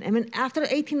imagine, after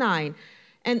 '89,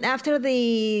 and after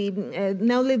the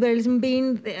neoliberalism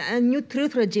being a new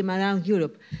truth regime around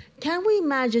Europe, can we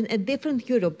imagine a different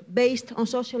Europe based on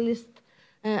socialist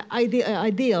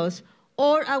ideals,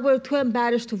 or are we too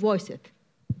embarrassed to voice it?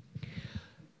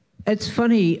 It's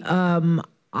funny.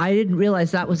 I didn't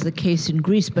realize that was the case in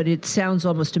Greece, but it sounds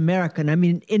almost American. I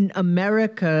mean, in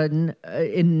American,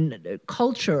 in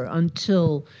culture,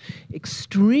 until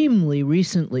extremely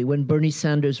recently, when Bernie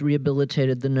Sanders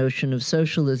rehabilitated the notion of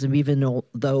socialism, even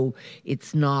though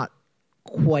it's not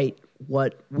quite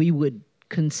what we would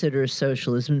consider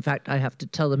socialism. In fact, I have to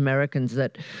tell Americans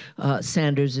that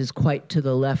Sanders is quite to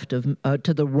the left of,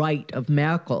 to the right of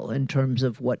Merkel in terms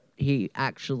of what he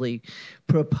actually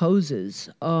proposes.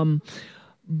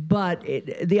 But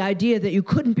the idea that you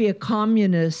couldn't be a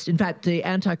communist, in fact, the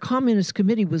Anti-Communist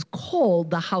Committee was called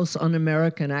the House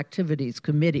Un-American Activities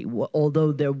Committee,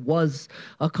 although there was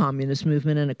a communist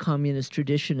movement and a communist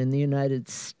tradition in the United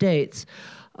States.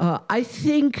 I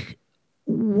think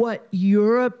what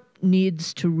Europe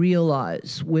needs to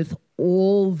realize with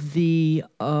all the,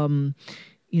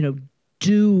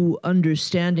 due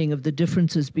understanding of the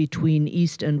differences between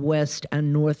East and West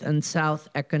and North and South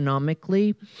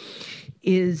economically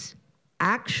is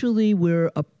actually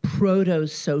we're a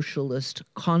proto-socialist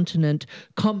continent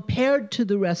compared to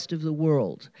the rest of the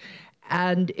world.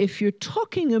 And if you're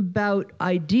talking about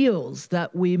ideals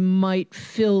that we might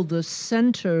fill the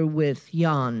center with,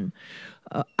 Jan,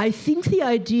 I think the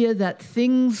idea that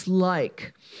things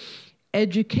like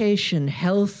education,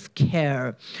 health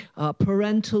care,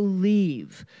 parental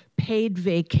leave, paid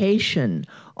vacation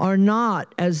are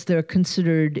not, as they're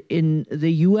considered in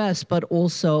the US, but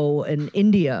also in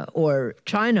India or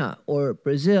China or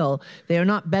Brazil, they are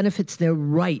not benefits, they're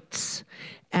rights.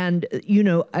 And,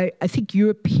 I think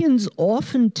Europeans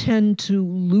often tend to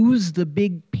lose the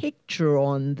big picture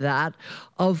on that.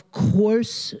 Of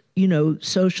course,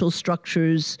 social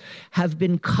structures have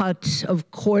been cut. Of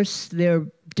course, there are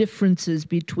differences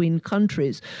between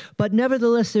countries. But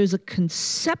nevertheless, there's a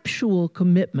conceptual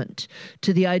commitment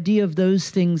to the idea of those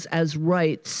things as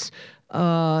rights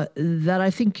that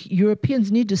I think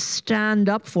Europeans need to stand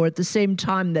up for at the same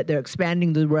time that they're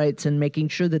expanding the rights and making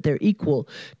sure that they're equal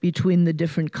between the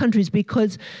different countries,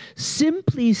 because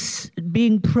simply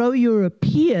being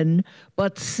pro-European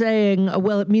but saying,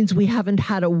 well, it means we haven't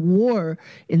had a war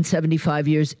in 75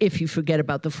 years if you forget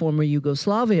about the former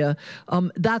Yugoslavia,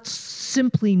 that's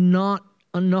simply not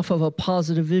enough of a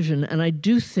positive vision. And I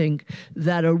do think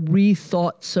that a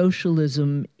rethought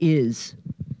socialism is.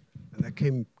 That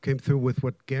came through with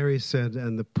what Gary said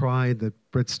and the pride that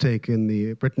Britain's take in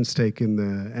the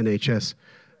NHS.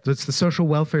 So it's the social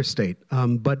welfare state.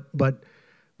 But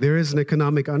there is an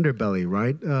economic underbelly,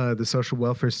 right? The social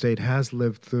welfare state has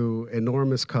lived through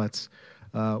enormous cuts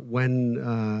when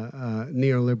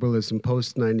neoliberalism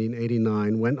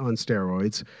post-1989 went on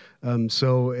steroids.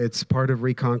 So it's part of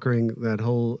reconquering that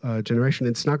whole generation.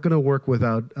 It's not going to work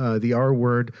without the R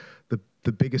word.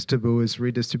 The biggest taboo is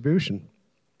redistribution.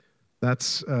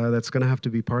 That's going to have to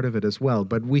be part of it as well.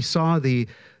 But we saw the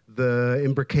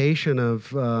imbrication of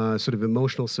sort of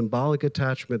emotional symbolic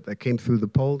attachment that came through the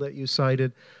poll that you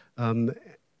cited,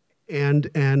 and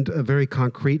a very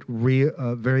concrete,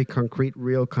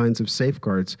 real kinds of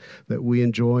safeguards that we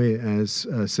enjoy as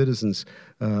citizens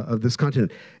of this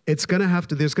continent. There's going to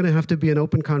have to be an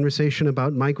open conversation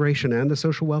about migration and the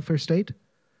social welfare state,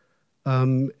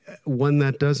 one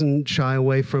that doesn't shy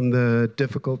away from the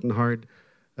difficult and hard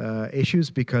issues,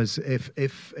 because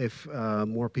if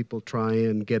more people try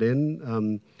and get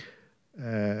in,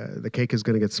 the cake is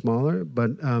going to get smaller.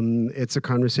 But it's a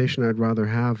conversation I'd rather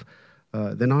have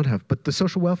than not have. But the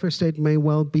social welfare state may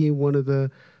well be one of the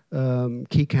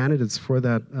key candidates for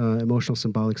that emotional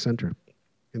symbolic center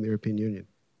in the European Union.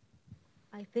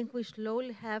 I think we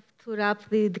slowly have to wrap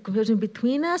the conversation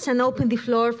between us and open the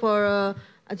floor for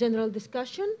a general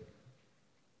discussion.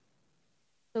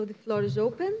 So the floor is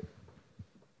open.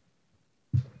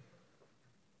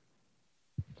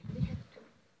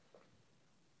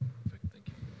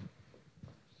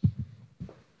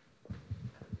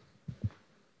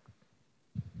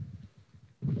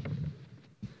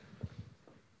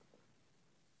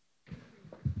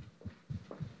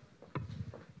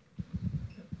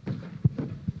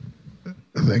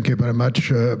 Thank you very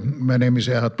much. My name is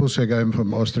Erhard Busseger. I'm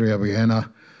from Austria, Vienna.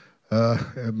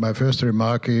 My first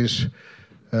remark is,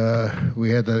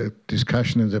 we had a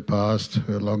discussion in the past,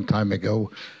 a long time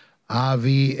ago. Are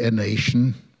we a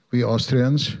nation, we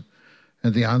Austrians?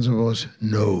 And the answer was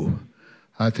no.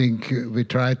 I think we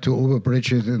tried to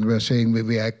overbridge it and we're saying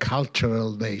we are a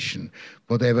cultural nation,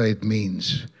 whatever it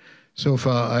means. So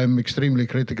far, I'm extremely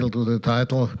critical to the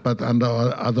title, but under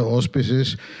other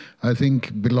auspices, I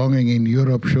think belonging in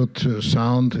Europe should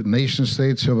sound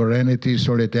nation-state, sovereignty,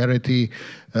 solidarity,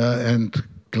 and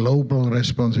global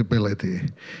responsibility.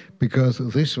 Because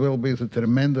this will be the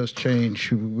tremendous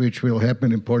change which will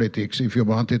happen in politics, if you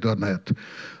want it or not.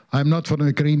 I'm not from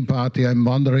the Green Party. I'm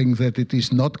wondering that it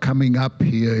is not coming up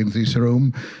here in this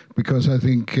room, because I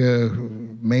think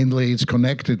mainly it's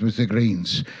connected with the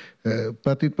Greens.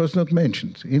 But it was not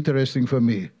mentioned. Interesting for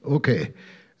me. Okay.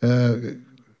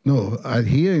 No, I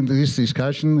hear in this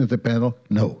discussion at the panel,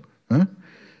 no. Huh?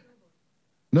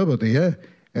 Nobody, yeah?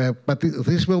 But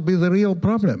this will be the real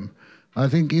problem. I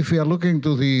think if we are looking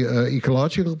to the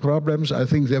ecological problems, I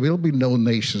think there will be no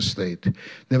nation state.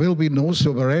 There will be no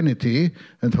sovereignty,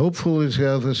 and hopefully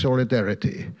there's the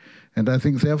solidarity. And I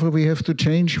think therefore we have to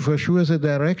change for sure the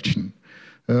direction.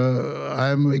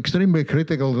 I'm extremely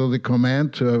critical to the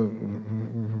comment,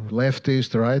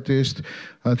 leftist, rightist.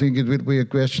 I think it will be a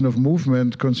question of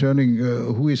movement concerning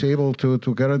who is able to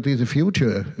guarantee the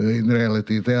future in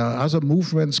reality. There are other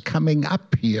movements coming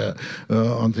up here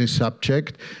on this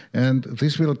subject, and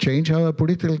this will change our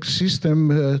political system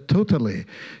totally.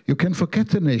 You can forget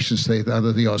the nation state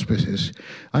under the auspices.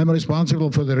 I'm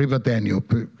responsible for the river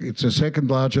Danube. It's the second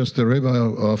largest river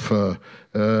of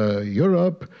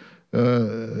Europe.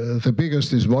 The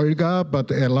biggest is Volga,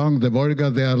 but along the Volga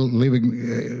they are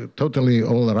living totally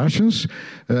all Russians.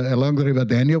 Along the river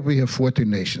Danube we have 14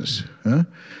 nations.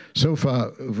 So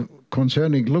far,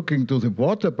 concerning looking to the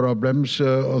water problems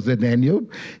of the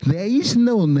Danube, there is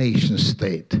no nation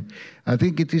state. I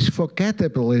think it is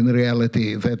forgettable in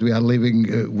reality that we are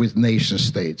living with nation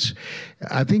states.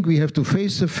 I think we have to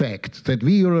face the fact that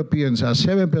we Europeans are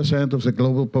 7% of the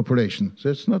global population.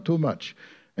 That's not too much.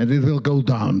 And it will go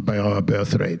down by our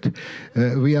birth rate.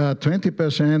 We are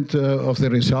 20% of the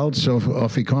results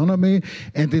of economy,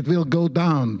 and it will go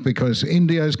down because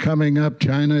India is coming up,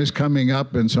 China is coming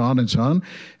up, and so on and so on.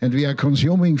 And we are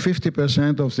consuming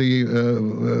 50% of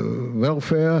the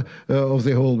welfare of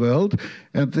the whole world.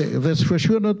 And that's for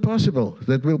sure not possible.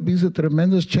 That will be the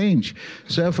tremendous change.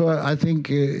 Therefore, I think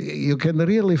you can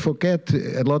really forget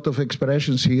a lot of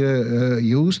expressions here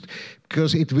used,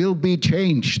 because it will be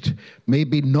changed,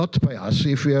 maybe not by us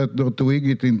if we are not doing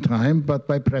it in time, but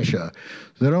by pressure.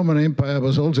 The Roman Empire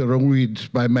was also ruined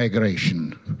by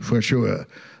migration, for sure.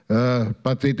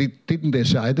 But they didn't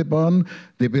decide upon.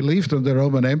 They believed in the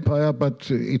Roman Empire, but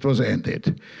it was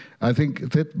ended. I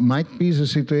think that might be the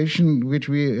situation which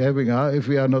we having if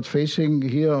we are not facing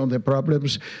here on the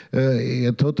problems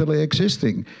totally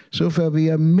existing. So far we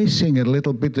are missing a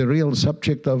little bit the real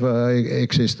subject of our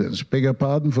existence. Beg your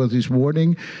pardon for this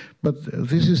warning, but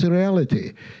this is the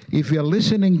reality. If we are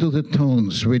listening to the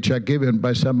tones which are given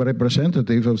by some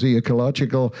representative of the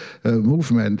ecological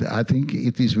movement, I think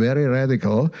it is very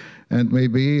radical, and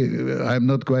maybe I'm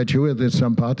not quite sure that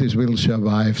some parties will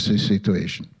survive this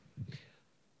situation.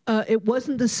 It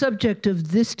wasn't the subject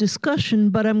of this discussion,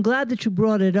 but I'm glad that you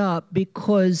brought it up,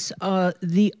 because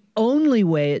the only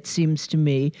way, it seems to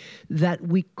me, that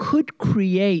we could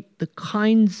create the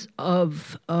kinds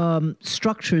of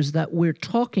structures that we're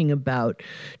talking about,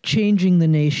 changing the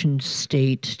nation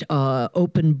state,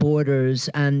 open borders,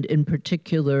 and in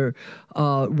particular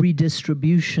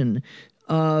redistribution,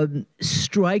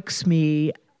 strikes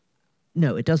me,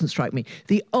 no, it doesn't strike me.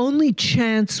 The only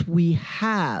chance we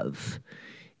have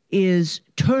is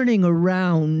turning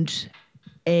around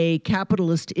a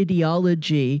capitalist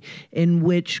ideology in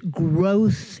which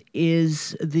growth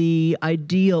is the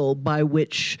ideal by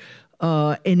which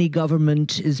any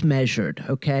government is measured,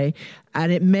 okay?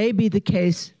 And it may be the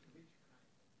case.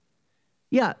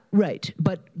 Yeah, right.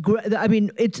 But I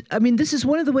mean, this is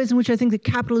one of the ways in which I think that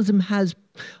capitalism has,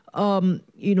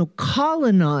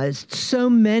 colonized so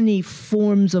many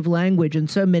forms of language and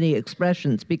so many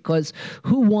expressions, because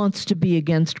who wants to be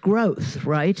against growth,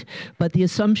 right? But the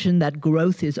assumption that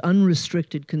growth is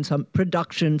unrestricted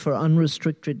production for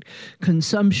unrestricted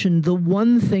consumption, the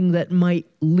one thing that might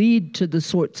lead to the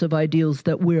sorts of ideals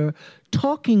that we're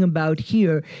talking about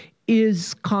here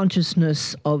is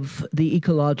consciousness of the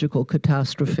ecological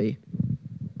catastrophe.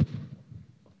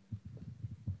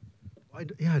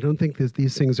 I don't think that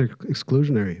these things are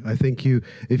exclusionary. I think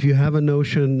if you have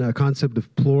a concept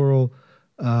of plural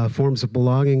forms of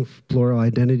belonging, plural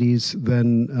identities,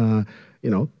 then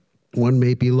one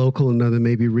may be local, another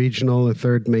may be regional, a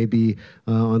third may be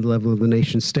on the level of the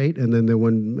nation state, and then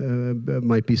one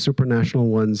might be supranational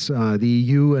ones, the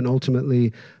EU, and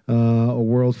ultimately a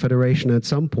world federation at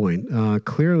some point.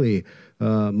 Clearly,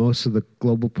 most of the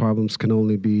global problems can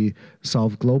only be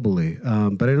solved globally,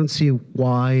 but I don't see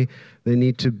why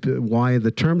why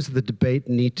the terms of the debate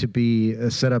need to be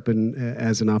set up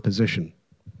as an opposition,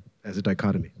 as a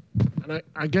dichotomy. And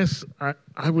I guess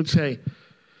I would say,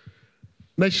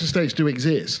 nation states do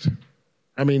exist.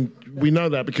 I mean, we know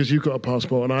that because you've got a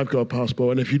passport and I've got a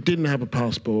passport. And if you didn't have a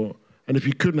passport, and if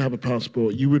you couldn't have a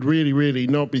passport, you would really, really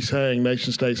not be saying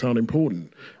nation states aren't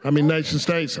important. I mean, nation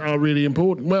states are really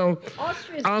important. Well,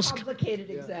 Austria's a complicated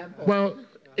example. Well,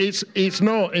 it's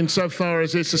not insofar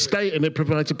as it's a state and it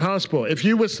provides a passport. If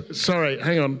you were, sorry,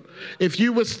 hang on. If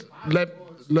you were,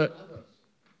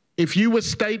 if you were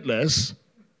stateless,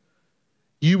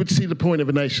 you would see the point of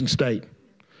a nation state.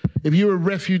 If you were a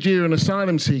refugee or an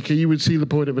asylum seeker, you would see the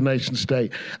point of a nation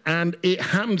state. And it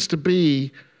happens to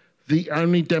be the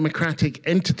only democratic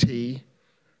entity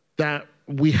that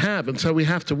we have, and so we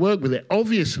have to work with it.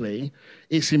 Obviously,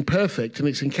 it's imperfect and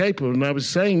it's incapable. And I was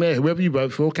saying there, whoever you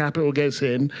vote for, capital gets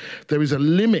in. There is a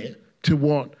limit to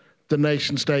what the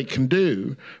nation state can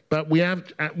do, but we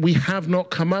have not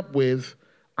come up with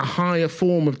a higher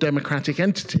form of democratic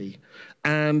entity.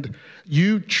 And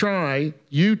you try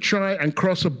and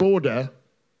cross a border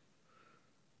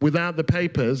without the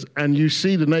papers, and you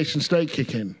see the nation state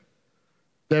kick in.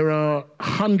 There are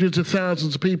hundreds of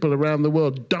thousands of people around the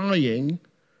world dying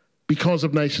because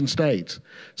of nation states.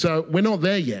 So we're not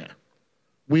there yet.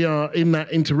 We are in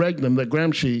that interregnum that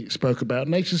Gramsci spoke about.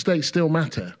 Nation states still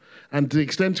matter. And to the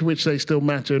extent to which they still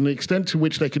matter and the extent to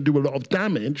which they can do a lot of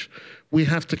damage, we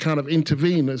have to kind of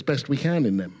intervene as best we can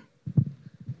in them.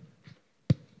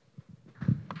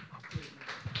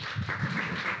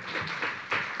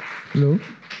 Hello.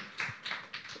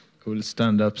 I will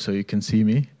stand up so you can see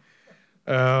me.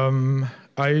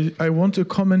 I want to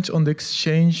comment on the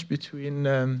exchange between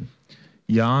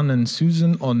Jan and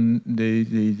Susan on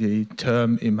the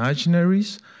term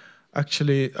imaginaries.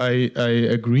 Actually, I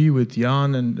agree with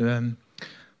Jan and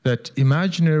that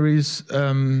imaginaries,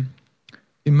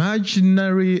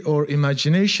 imaginary or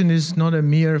imagination is not a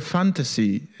mere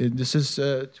fantasy. This is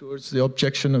towards the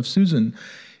objection of Susan.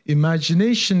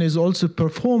 Imagination is also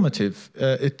performative.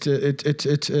 It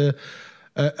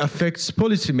affects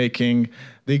policymaking.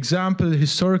 The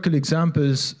historical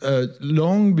examples,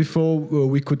 long before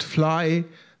we could fly,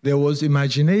 there was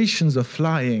imaginations of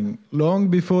flying. Long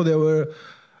before there were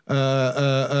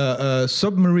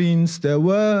submarines, there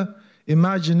were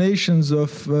imaginations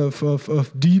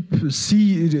of deep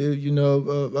sea,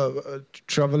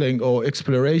 traveling or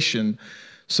exploration.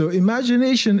 So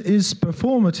imagination is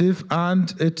performative,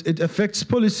 and it affects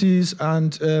policies,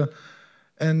 and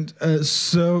I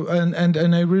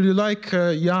really like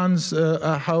Jan's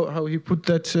how he put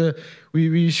that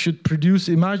we should produce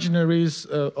imaginaries,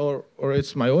 or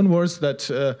it's my own words,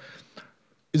 that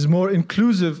is more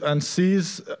inclusive and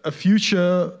sees a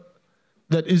future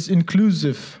that is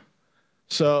inclusive.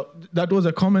 So that was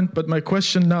a comment, but my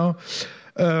question now,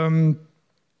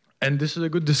 and this is a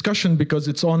good discussion because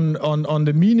it's on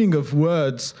the meaning of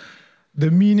words, the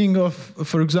meaning of,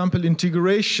 for example,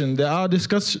 integration. There are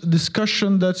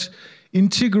discussion that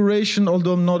integration,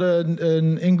 although I'm not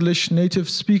an English native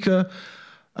speaker,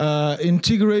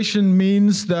 integration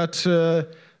means that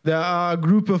there are a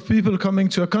group of people coming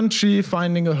to a country,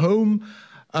 finding a home,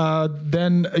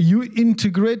 then you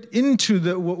integrate into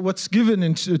what's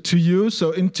given to you.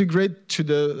 So integrate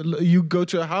to you go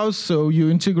to a house, so you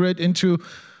integrate into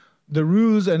the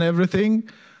rules and everything.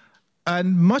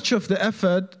 And much of the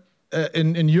effort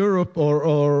in Europe or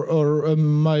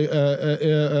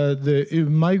the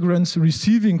migrants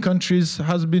receiving countries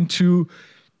has been to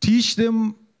teach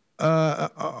them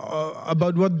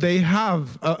about what they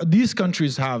have, these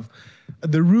countries have.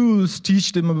 The rules,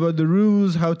 teach them about the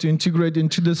rules, how to integrate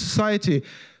into the society.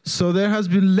 So there has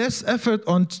been less effort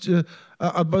on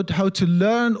about how to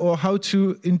learn or how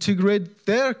to integrate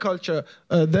their culture,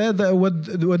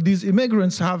 what these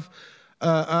immigrants have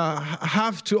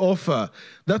to offer.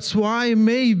 That's why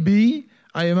maybe,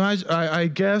 I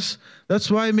guess,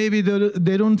 that's why maybe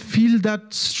they don't feel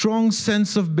that strong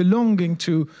sense of belonging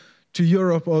to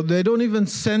Europe, or they don't even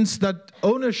sense that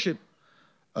ownership.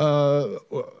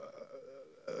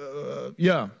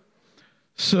 Yeah.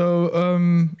 So,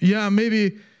 yeah,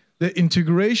 maybe the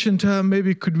integration term,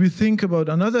 maybe could we think about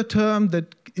another term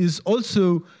that is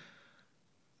also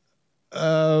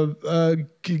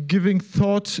giving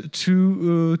thought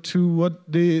to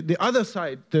what the other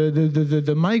side,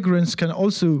 the migrants can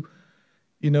also,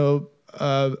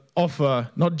 offer,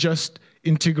 not just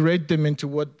integrate them into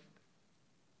what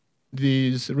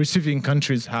these receiving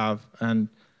countries have and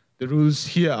the rules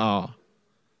here are.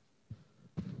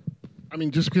 I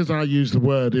mean, just because I used the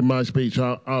word in my speech,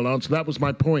 I'll answer. That was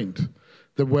my point,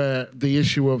 that where the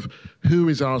issue of who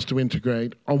is asked to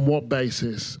integrate, on what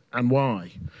basis, and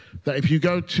why. That if you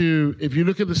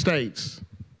look at the States,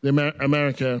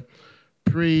 America,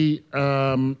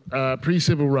 pre-civil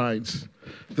rights,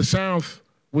 the South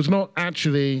was not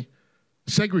actually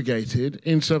segregated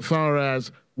insofar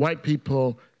as white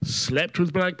people slept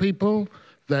with black people,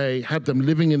 they had them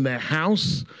living in their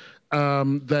house,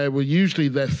 they were usually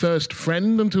their first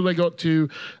friend until they got to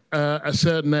a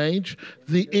certain age.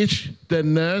 Their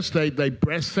nurse, they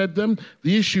breastfed them.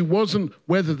 The issue wasn't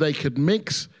whether they could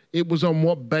mix, it was on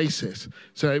what basis.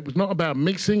 So it was not about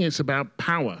mixing, it's about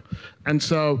power. And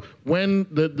so when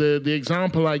the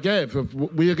example I gave of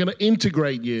we are going to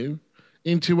integrate you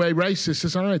into a racist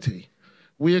society,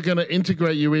 we are going to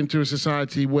integrate you into a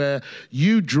society where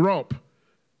you drop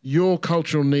your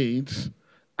cultural needs,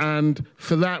 and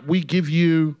for that we give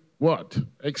you what?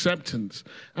 Acceptance.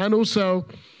 And also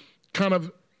kind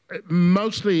of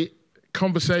mostly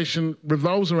conversation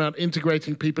revolves around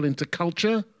integrating people into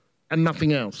culture and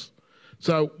nothing else.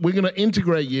 So we're going to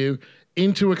integrate you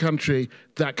into a country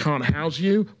that can't house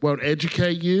you, won't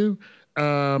educate you,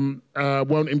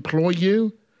 won't employ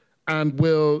you, and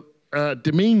will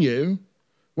demean you.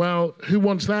 Well, who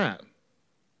wants that?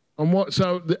 And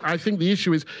I think the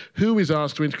issue is who is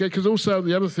asked to integrate, because also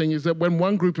the other thing is that when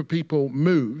one group of people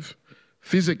move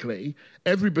physically,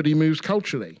 everybody moves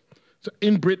culturally. So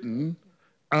in Britain,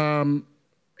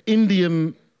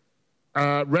 Indian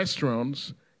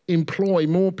restaurants employ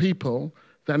more people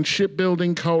than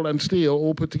shipbuilding, coal and steel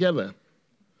all put together.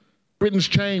 Britain's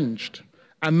changed,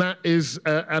 and that is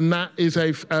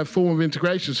a form of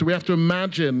integration. So we have to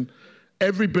imagine,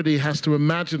 everybody has to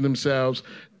imagine themselves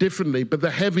differently, but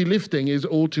the heavy lifting is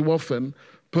all too often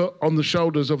put on the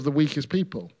shoulders of the weakest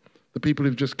people, the people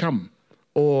who've just come,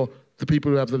 or the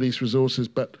people who have the least resources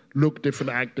but look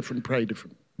different, act different, pray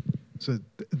different. So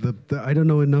I don't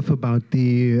know enough about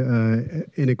the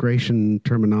integration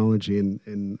terminology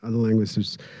in other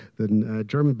languages than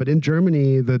German, but in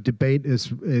Germany the debate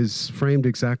is framed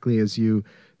exactly as you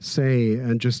say,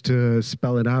 and just to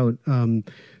spell it out,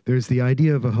 there's the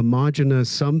idea of a homogeneous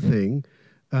something,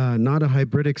 not a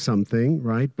hybridic something,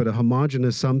 right, but a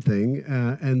homogeneous something,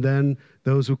 and then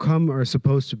those who come are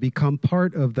supposed to become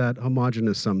part of that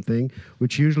homogeneous something,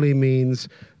 which usually means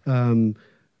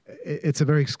it's a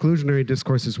very exclusionary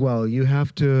discourse as well. You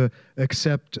have to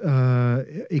accept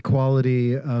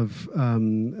equality of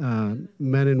men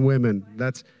and women.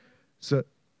 That's so.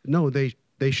 No, they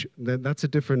that's a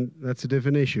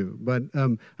different issue. But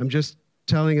I'm just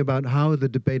telling about how the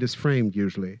debate is framed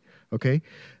usually. Okay,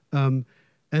 and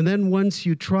then once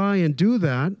you try and do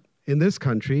that in this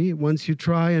country, once you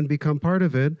try and become part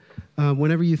of it,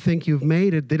 whenever you think you've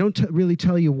made it, they don't really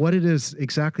tell you what it is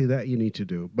exactly that you need to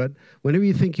do. But whenever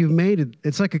you think you've made it,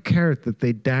 it's like a carrot that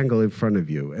they dangle in front of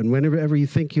you. And whenever you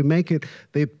think you make it,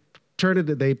 they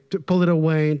pull it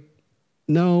away.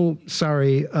 No,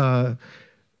 sorry,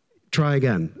 try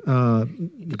again.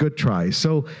 Good try.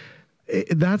 So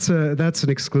that's an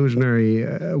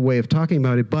exclusionary way of talking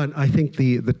about it. But I think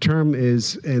the term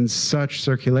is in such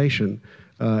circulation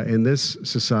in this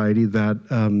society that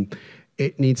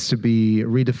it needs to be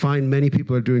redefined. Many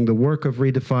people are doing the work of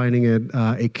redefining it.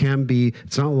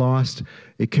 It's not lost.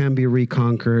 It can be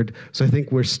reconquered. So I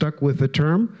think we're stuck with the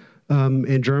term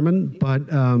in German, but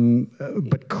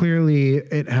clearly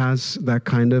it has that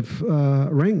kind of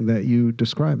ring that you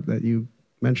described, that you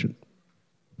mentioned.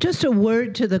 Just a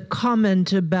word to the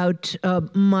comment about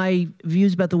my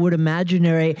views about the word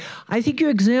imaginary. I think your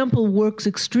example works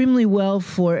extremely well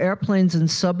for airplanes and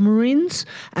submarines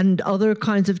and other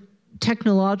kinds of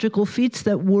technological feats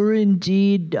that were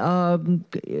indeed,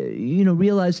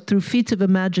 realized through feats of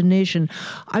imagination.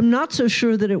 I'm not so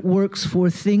sure that it works for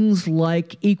things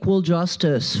like equal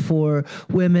justice for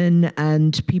women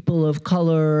and people of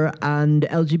color and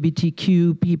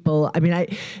LGBTQ people. I mean,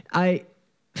 I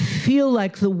feel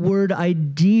like the word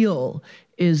ideal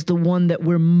is the one that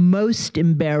we're most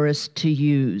embarrassed to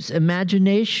use.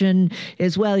 Imagination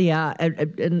is, well, yeah,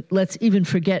 and let's even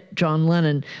forget John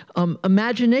Lennon.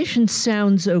 Imagination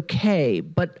sounds okay,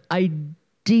 but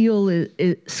ideal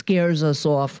it scares us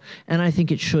off, and I think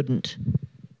it shouldn't.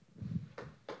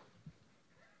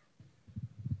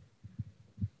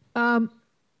 I'm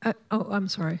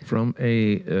sorry. From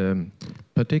a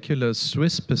particular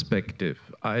Swiss perspective,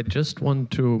 I just want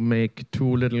to make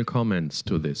two little comments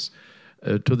to this,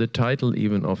 to the title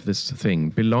even of this thing,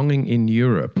 Belonging in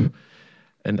Europe.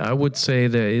 And I would say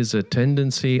there is a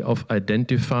tendency of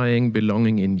identifying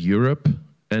belonging in Europe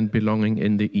and belonging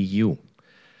in the EU.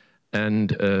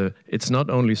 And it's not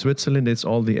only Switzerland, it's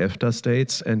all the EFTA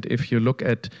states. And if you look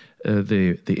at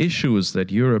the issues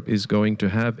that Europe is going to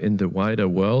have in the wider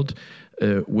world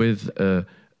with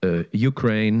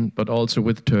Ukraine, but also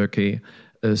with Turkey,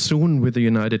 soon with the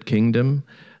United Kingdom,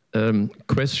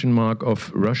 question mark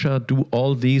of Russia, do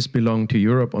all these belong to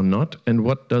Europe or not? And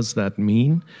what does that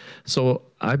mean? So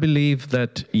I believe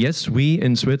that, yes, we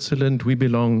in Switzerland, we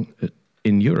belong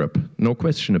in Europe, no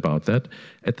question about that.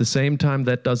 At the same time,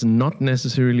 that does not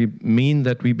necessarily mean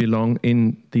that we belong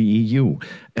in the EU,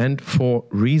 and for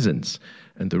reasons.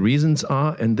 And the reasons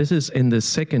are, and this is in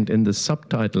the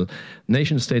subtitle,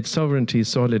 Nation-State Sovereignty,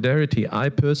 Solidarity, I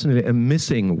personally am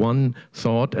missing one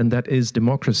thought, and that is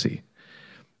democracy.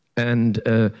 And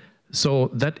so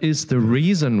that is the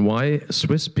reason why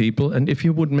Swiss people, and if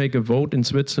you would make a vote in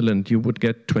Switzerland, you would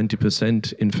get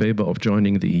 20% in favor of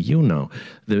joining the EU now.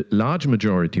 The large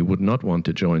majority would not want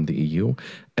to join the EU.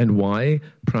 And why?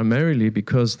 Primarily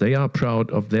because they are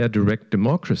proud of their direct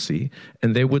democracy,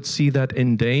 and they would see that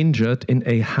endangered in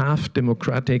a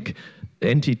half-democratic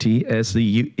entity as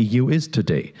the EU is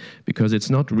today, because it's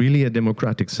not really a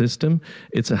democratic system,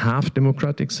 it's a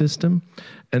half-democratic system,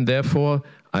 and therefore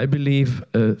I believe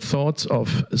thoughts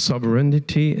of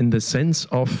sovereignty in the sense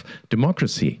of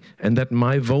democracy, and that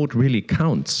my vote really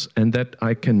counts, and that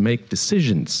I can make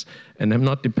decisions, and I'm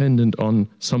not dependent on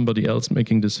somebody else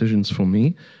making decisions for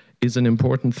me, is an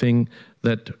important thing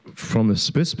that, from a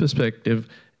Swiss perspective,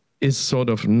 is sort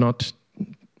of not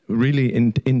really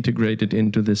integrated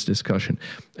into this discussion.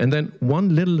 And then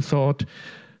one little thought,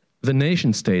 the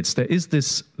nation states. There is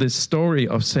this story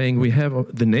of saying we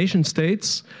have the nation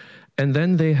states, and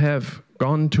then they have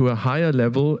gone to a higher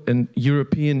level in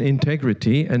European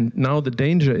integrity, and now the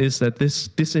danger is that this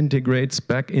disintegrates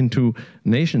back into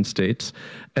nation states.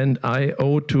 And I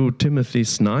owe to Timothy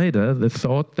Snyder the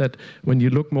thought that when you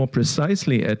look more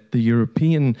precisely at the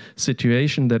European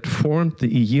situation that formed the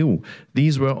EU,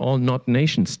 these were all not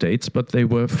nation states, but they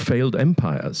were failed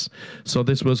empires. So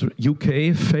this was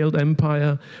UK failed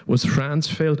empire, was France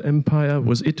failed empire,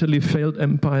 was Italy failed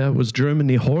empire, was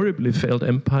Germany horribly failed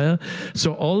empire.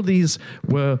 So all these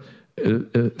were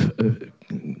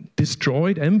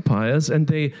destroyed empires, and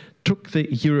they took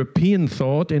the European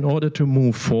thought in order to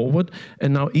move forward.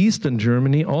 And now Eastern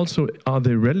Germany also are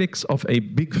the relics of a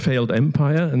big failed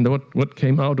empire, and what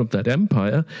came out of that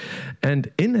empire.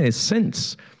 And in a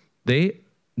sense, they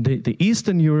the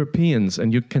Eastern Europeans,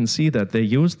 and you can see that they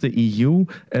use the EU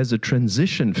as a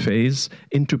transition phase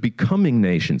into becoming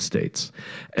nation states.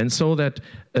 And so that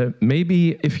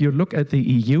maybe if you look at the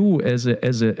EU as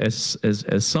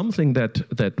something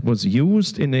that was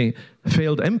used in a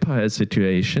failed empire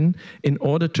situation in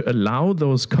order to allow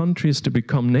those countries to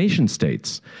become nation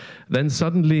states, then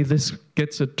suddenly this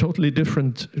gets a totally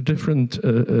different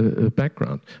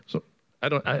background. So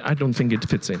I don't think it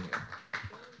fits in here.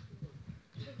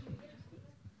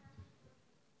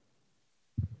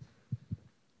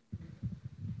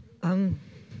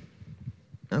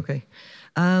 Okay.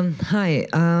 Hi.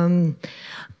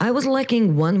 I was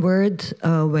lacking one word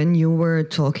when you were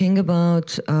talking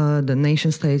about the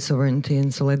nation state sovereignty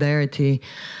and solidarity,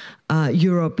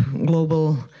 Europe,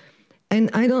 global. And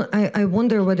I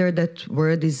wonder whether that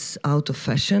word is out of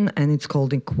fashion and it's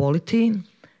called equality.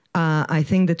 I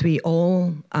think that we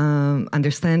all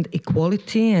understand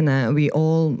equality and we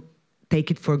all take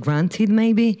it for granted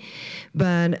maybe,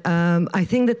 but I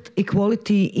think that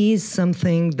equality is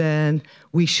something that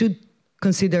we should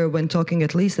consider when talking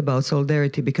at least about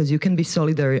solidarity, because you can be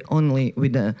solidary only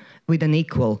with an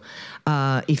equal.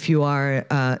 If you are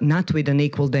not with an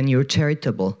equal, then you're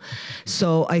charitable.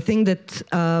 So I think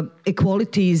that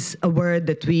equality is a word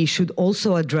that we should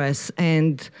also address,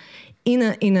 and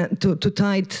to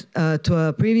tie it to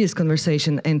a previous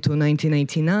conversation and to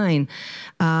 1989,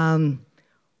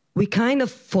 we kind of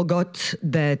forgot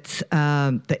that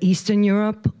the Eastern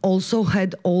Europe also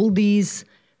had all these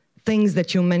things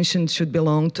that you mentioned should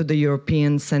belong to the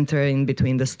European center in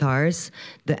between the stars,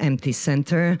 the empty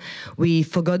center. We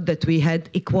forgot that we had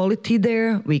equality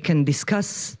there. We can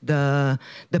discuss the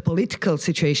political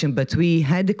situation, but we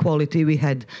had equality. We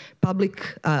had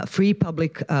free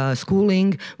public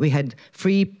schooling. We had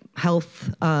free health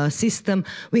system.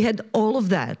 We had all of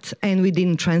that, and we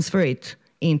didn't transfer it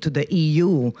into the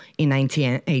EU in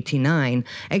 1989.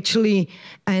 Actually,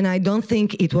 and I don't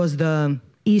think it was the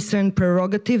Eastern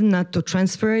prerogative not to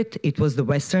transfer it, it was the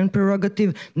Western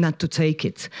prerogative not to take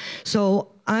it.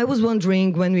 So I was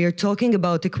wondering, when we are talking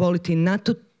about equality, not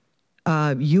to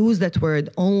use that word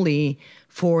only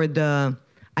for the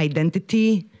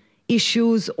identity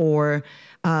issues or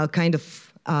kind of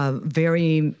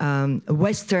very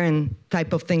Western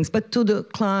type of things, but to the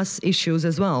class issues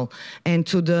as well, and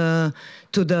to the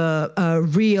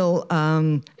real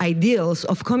ideals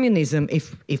of communism,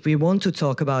 if we want to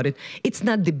talk about it. It's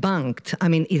not debunked. I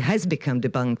mean, it has become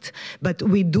debunked, but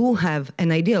we do have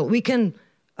an ideal. We can,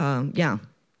 yeah,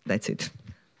 that's it.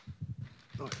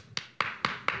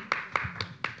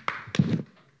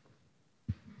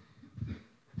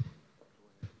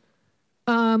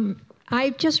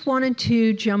 I just wanted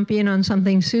to jump in on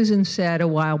something Susan said a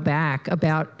while back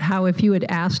about how if you had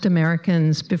asked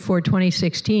Americans before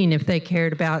 2016 if they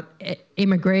cared about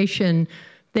immigration,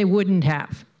 they wouldn't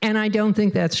have. And I don't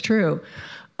think that's true.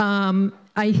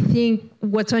 I think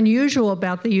what's unusual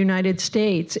about the United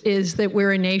States is that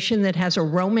we're a nation that has a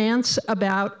romance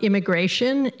about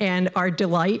immigration and our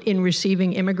delight in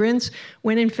receiving immigrants,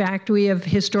 when in fact we have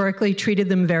historically treated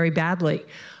them very badly.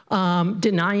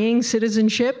 Denying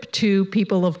citizenship to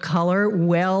people of color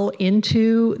well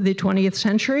into the 20th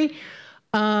century.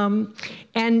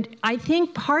 And I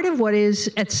think part of what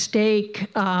is at stake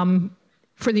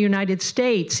for the United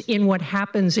States in what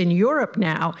happens in Europe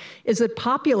now is that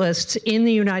populists in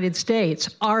the United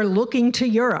States are looking to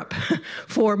Europe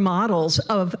for models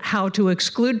of how to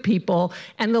exclude people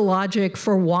and the logic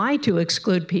for why to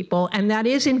exclude people. And that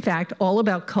is, in fact, all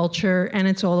about culture, and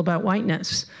it's all about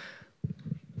whiteness.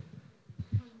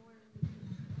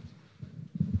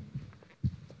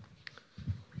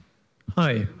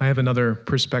 Hi, I have another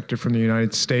perspective from the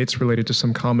United States related to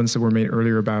some comments that were made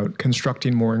earlier about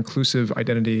constructing more inclusive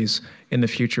identities in the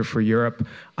future for Europe.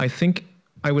 I think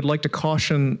I would like to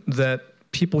caution that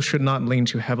people should not lean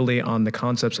too heavily on the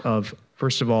concepts of,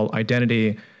 first of all,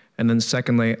 identity, and then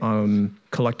secondly, on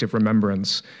collective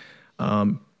remembrance.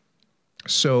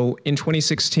 So in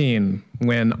 2016,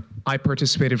 when I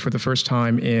participated for the first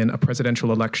time in a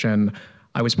presidential election,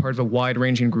 I was part of a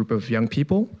wide-ranging group of young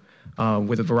people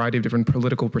with a variety of different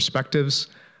political perspectives.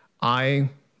 I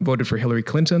voted for Hillary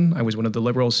Clinton. I was one of the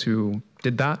liberals who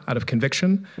did that out of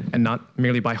conviction and not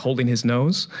merely by holding his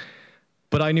nose.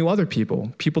 But I knew other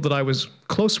people that I was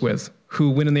close with, who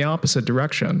went in the opposite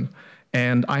direction.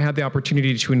 And I had the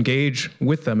opportunity to engage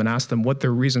with them and ask them what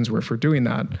their reasons were for doing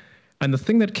that. And the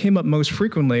thing that came up most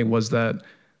frequently was that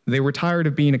they were tired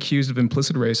of being accused of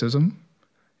implicit racism,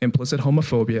 implicit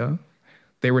homophobia.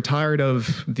 They were tired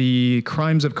of the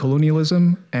crimes of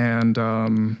colonialism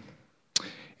and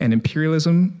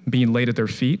imperialism being laid at their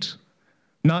feet.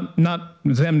 not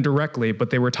them directly, but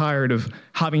they were tired of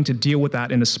having to deal with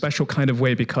that in a special kind of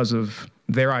way because of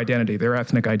their identity, their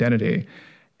ethnic identity.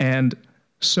 And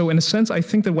so in a sense, I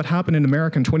think that what happened in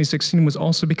America in 2016 was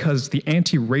also because the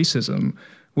anti-racism,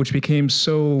 which became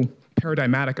so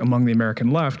paradigmatic among the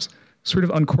American left, sort of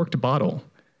uncorked a bottle.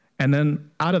 And then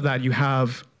out of that, you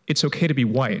have, it's okay to be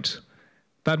white.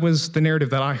 That was the narrative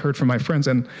that I heard from my friends.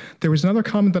 And there was another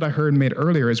comment that I heard made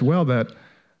earlier as well that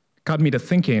got me to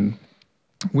thinking,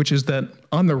 which is that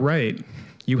on the right,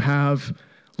 you have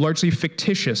largely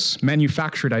fictitious,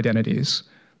 manufactured identities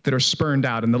that are spurned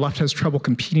out, and the left has trouble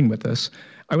competing with this.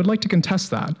 I would like to contest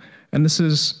that, and this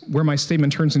is where my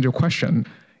statement turns into a question.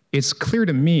 It's clear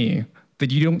to me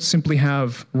that you don't simply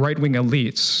have right-wing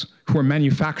elites who are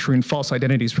manufacturing false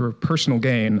identities for personal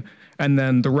gain, and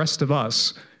then the rest of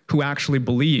us who actually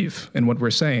believe in what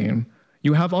we're saying.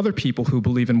 You have other people who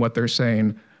believe in what they're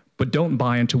saying, but don't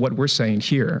buy into what we're saying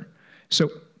here. So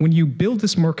when you build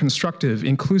this more constructive,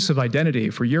 inclusive identity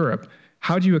for Europe,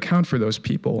 how do you account for those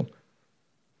people?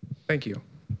 Thank you.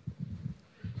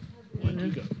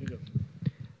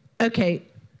 Okay,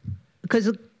 because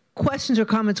the questions or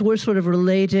comments were sort of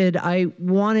related, I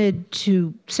wanted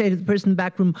to say to the person in the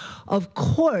back room, of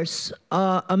course,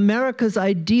 America's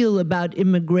ideal about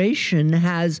immigration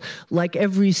has, like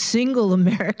every single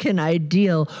American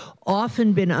ideal,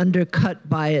 often been undercut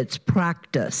by its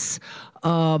practice.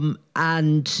 You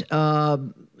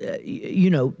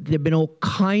know, there have been all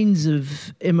kinds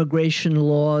of immigration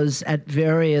laws at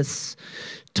various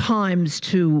times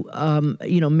to,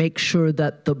 you know, make sure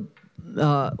that the,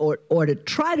 or to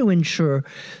try to ensure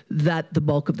that the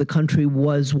bulk of the country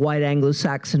was white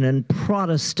Anglo-Saxon and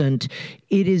Protestant.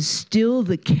 It is still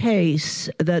the case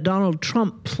that Donald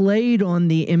Trump played on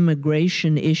the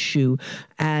immigration issue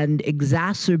and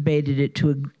exacerbated it to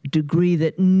a degree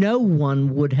that no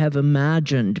one would have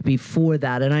imagined before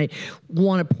that. And I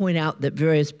want to point out that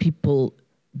various people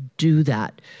do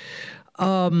that.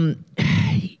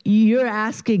 You're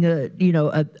asking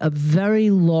a very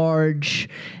large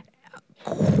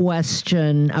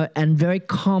question, and very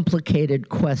complicated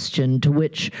question, to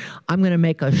which I'm going to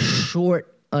make a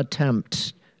short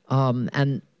attempt,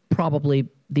 and probably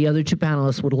the other two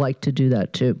panelists would like to do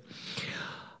that too.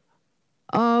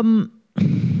 I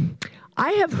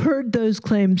have heard those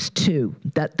claims too,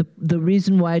 that the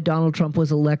reason why Donald Trump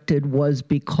was elected was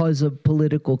because of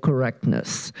political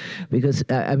correctness, because,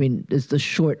 I mean, is the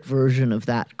short version of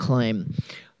that claim.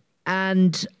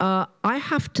 And I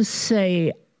have to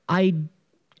say, I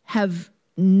have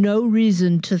no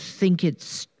reason to think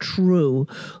it's true,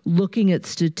 looking at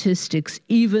statistics,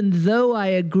 even though I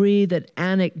agree that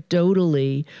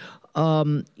anecdotally,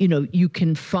 you know, you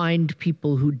can find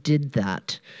people who did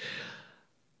that.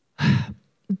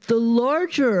 The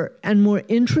larger and more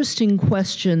interesting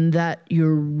question that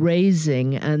you're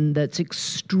raising, and that's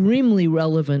extremely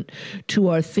relevant to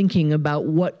our thinking about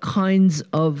what kinds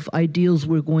of ideals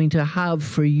we're going to have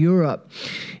for Europe,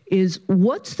 is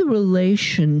what's the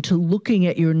relation to looking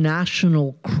at your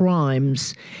national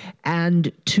crimes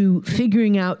and to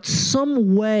figuring out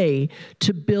some way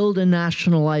to build a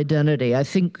national identity? I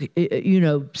think, you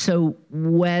know, so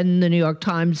when the New York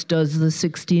Times does the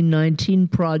 1619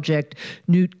 Project,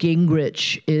 Newt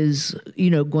Gingrich is, you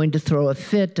know, going to throw a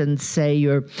fit and say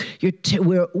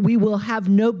we will have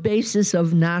no basis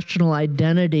of national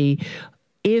identity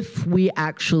if we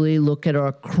actually look at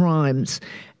our crimes.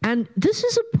 And this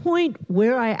is a point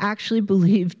where I actually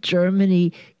believe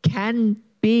Germany can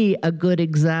be a good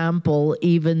example,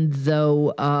 even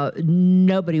though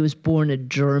nobody was born a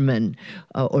German,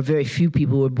 or very few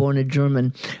people who were born a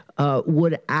German,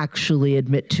 would actually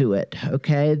admit to it,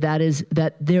 okay? That is,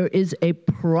 that there is a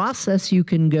process you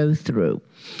can go through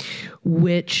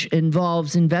which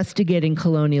involves investigating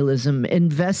colonialism,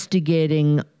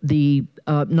 investigating the,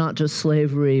 not just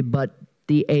slavery, but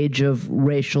the age of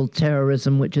racial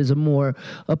terrorism, which is a more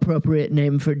appropriate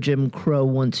name for Jim Crow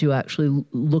once you actually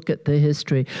look at the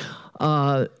history.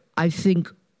 I think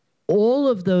all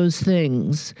of those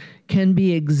things can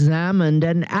be examined,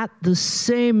 and at the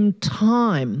same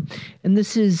time, and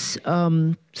this is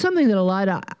something that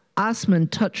Elida Osman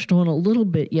touched on a little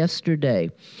bit yesterday,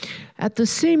 at the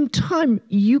same time,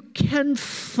 you can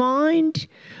find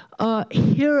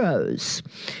heroes.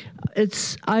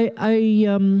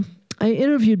 I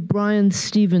interviewed Brian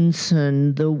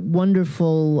Stevenson, the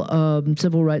wonderful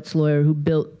civil rights lawyer who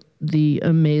built the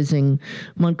amazing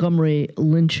Montgomery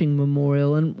lynching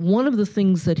memorial. And one of the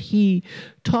things that he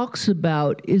talks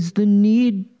about is the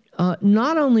need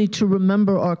not only to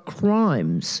remember our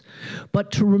crimes, but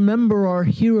to remember our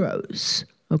heroes.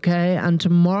 okay, and to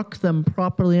mark them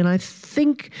properly. And I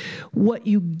think what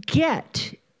you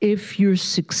get if you're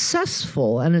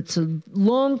successful, and it's a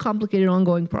long, complicated,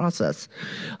 ongoing process,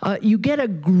 you get a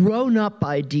grown-up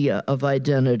idea of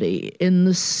identity in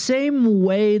the same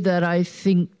way that I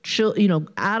think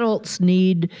adults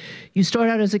need. You start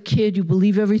out as a kid, you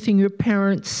believe everything your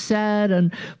parents said,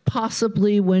 and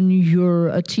possibly when you're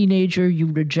a teenager, you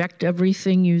reject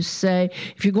everything you say.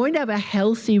 If you're going to have a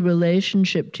healthy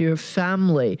relationship to your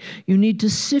family, you need to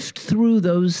sift through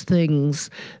those things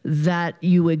that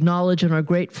you acknowledge and are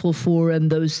grateful for, and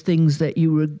those things that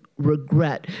you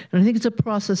regret. And I think it's a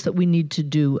process that we need to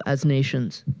do as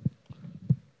nations.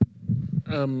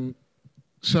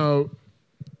 So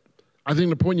I think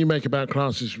the point you make about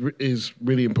class is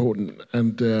really important,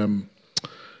 and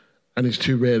it's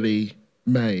too rarely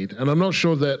made. And I'm not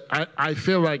sure that, I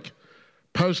feel like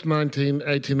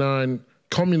post-1989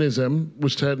 communism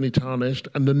was certainly tarnished,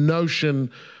 and the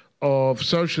notion of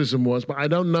socialism was, but I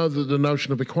don't know that the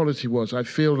notion of equality was. I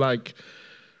feel like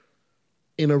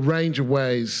in a range of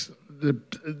ways, the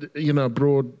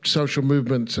broad social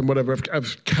movements and whatever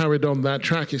have carried on that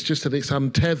track. It's just that it's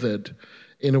untethered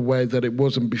in a way that it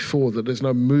wasn't before, that there's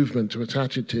no movement to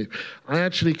attach it to. I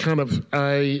actually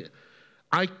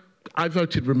I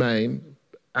voted Remain,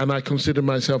 and I consider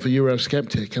myself a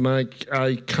Eurosceptic, and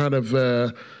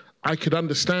I could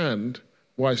understand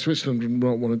why Switzerland would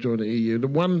not want to join the EU. The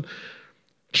one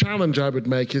challenge I would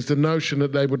make is the notion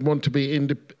that they would want to be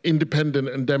independent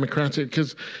and democratic,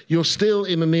 because you're still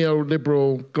in a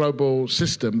neoliberal global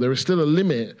system. There is still a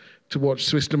limit to what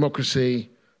Swiss democracy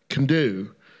can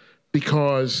do,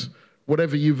 because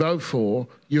whatever you vote for,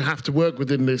 you have to work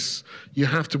within this. You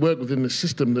have to work within this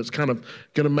system that's kind of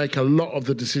going to make a lot of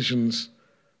the decisions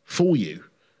for you,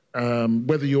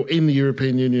 whether you're in the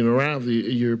European Union or out of the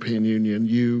European Union.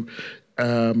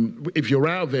 If you're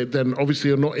out of it, then obviously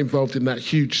you're not involved in that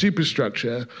huge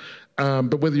superstructure.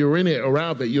 But whether you're in it or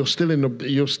out of it, you're still in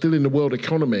the world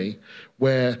economy,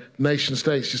 where nation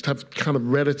states just have kind of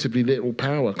relatively little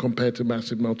power compared to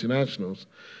massive multinationals.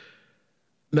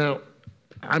 Now,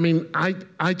 I mean,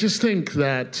 I just think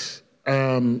that,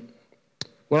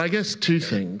 well, I guess two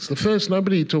things. The first,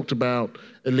 nobody talked about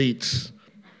elites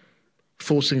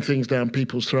forcing things down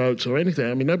people's throats or anything.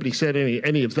 I mean, nobody said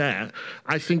any of that.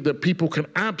 I think that people can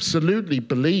absolutely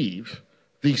believe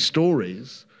these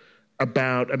stories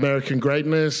about American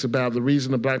greatness, about the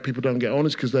reason that black people don't get on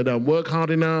is because they don't work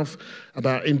hard enough,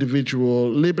 about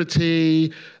individual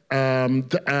liberty,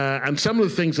 and some of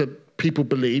the things that people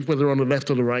believe, whether on the left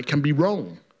or the right, can be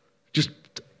wrong, just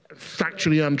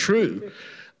factually untrue.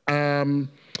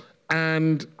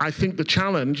 And I think the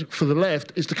challenge for the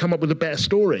left is to come up with a better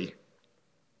story,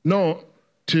 not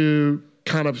to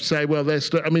kind of say, well,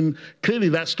 I mean, clearly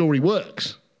that story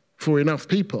works for enough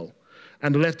people,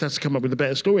 and the left has to come up with a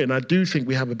better story. And I do think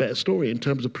we have a better story in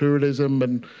terms of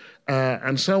pluralism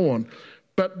and so on.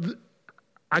 But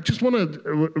I just want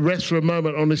to rest for a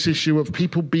moment on this issue of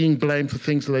people being blamed for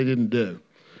things that they didn't do.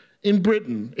 In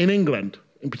Britain, in England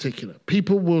in particular,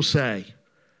 people will say,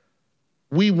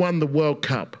 we won the World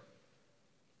Cup,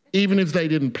 even if they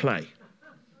didn't play.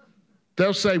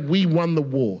 They'll say, we won the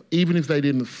war, even if they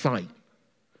didn't fight.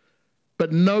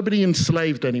 But nobody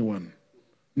enslaved anyone.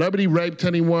 Nobody raped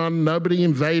anyone. Nobody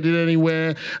invaded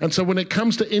anywhere. And so when it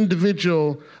comes to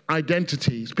individual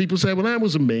identities, people say, well, that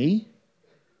wasn't me.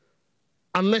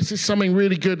 Unless it's something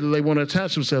really good that they want to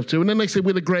attach themselves to. And then they say,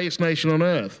 we're the greatest nation on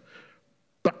earth.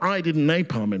 But I didn't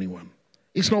napalm anyone.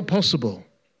 It's not possible.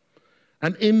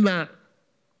 And in that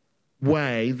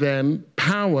way, then,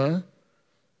 power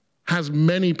has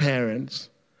many parents,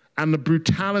 and the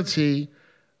brutality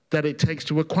that it takes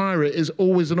to acquire it is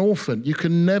always an orphan. You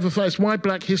can never fight. It's why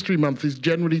Black History Month is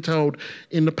generally told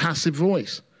in the passive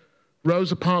voice.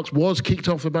 Rosa Parks was kicked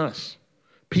off a bus.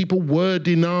 People were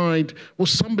denied, well,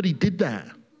 somebody did that.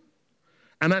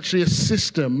 And actually a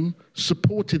system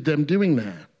supported them doing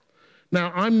that.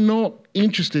 Now, I'm not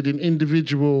interested in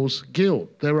individuals'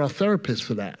 guilt. There are therapists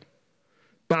for that.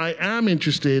 But I am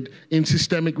interested in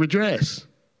systemic redress.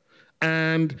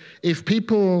 And if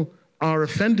people are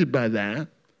offended by that,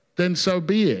 then so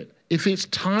be it. If it's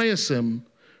tiresome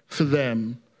for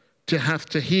them to have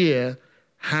to hear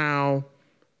how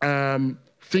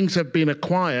things have been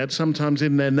acquired, sometimes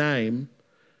in their name,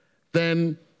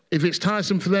 then if it's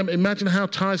tiresome for them, imagine how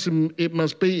tiresome it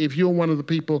must be if you're one of the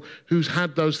people who's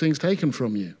had those things taken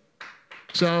from you.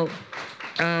 So,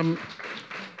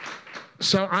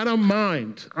 so I don't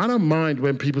mind. I don't mind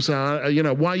when people say, you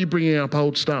know, why are you bringing up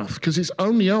old stuff? Because it's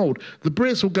only old. The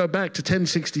Brits will go back to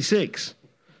 1066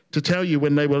 to tell you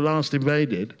when they were last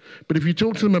invaded. But if you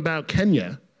talk to them about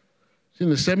Kenya, in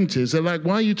the 70s. They're like,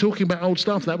 why are you talking about old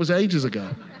stuff? That was ages ago.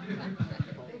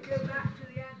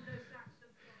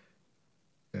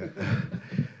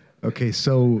 Okay,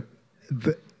 so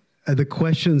the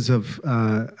questions of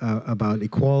about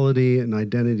equality and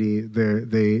identity,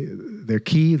 they're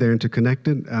key. They're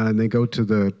interconnected, and they go to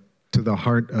the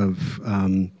heart of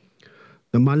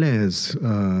the malaise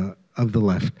of the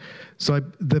left. So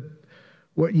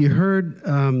what you heard.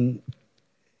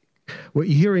 What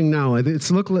you're hearing now, it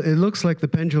looks like the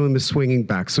pendulum is swinging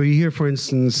back. So you hear, for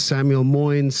instance, Samuel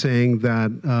Moyn saying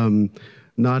that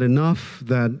not enough,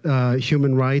 that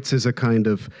human rights is a kind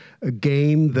of a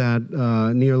game that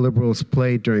neoliberals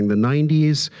played during the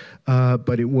 90s,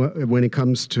 but when it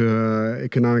comes to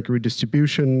economic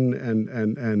redistribution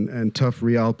and tough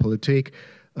realpolitik,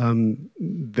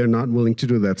 they're not willing to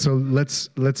do that. So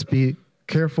let's be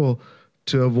careful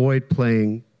to avoid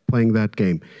playing that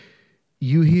game.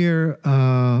 You hear,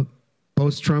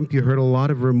 post-Trump, you heard a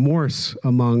lot of remorse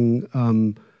among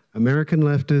American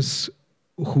leftists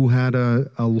who had a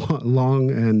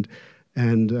long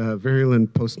and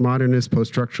virulent postmodernist,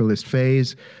 post-structuralist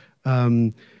phase,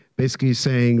 basically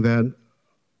saying that,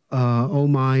 oh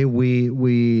my,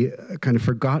 we kind of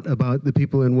forgot about the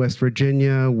people in West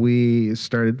Virginia. We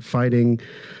started fighting.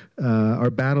 Our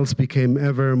battles became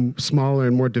ever smaller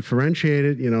and more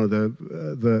differentiated. You know,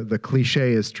 the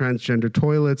cliche is transgender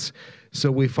toilets.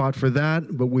 So we fought for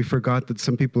that, but we forgot that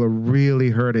some people are really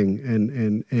hurting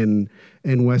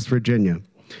in West Virginia.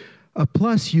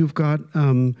 Plus, you've got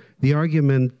the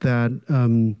argument that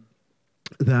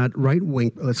that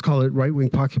right-wing, let's call it right-wing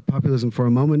populism for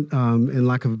a moment, in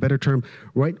lack of a better term,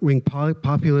 right-wing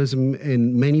populism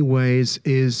in many ways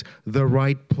is the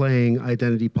right playing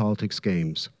identity politics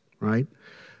games. Right?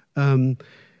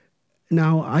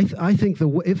 Now, I think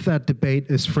if that debate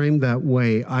is framed that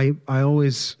way, I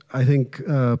think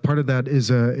part of that is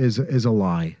a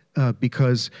lie,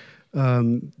 because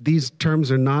these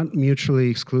terms are not mutually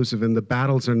exclusive and the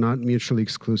battles are not mutually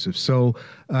exclusive. So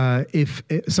if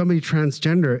somebody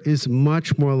transgender is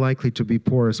much more likely to be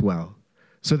poor as well.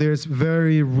 So there's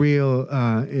very real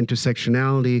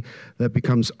intersectionality that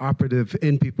becomes operative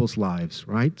in people's lives,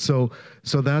 right? So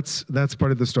that's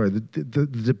part of the story. The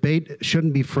debate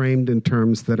shouldn't be framed in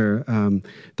terms that are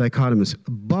dichotomous.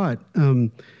 But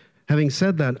having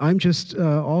said that, I'm just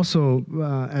also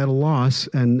at a loss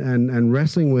and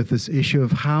wrestling with this issue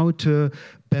of how to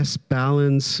best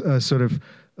balance sort of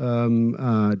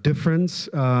difference,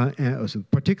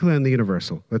 particularly in the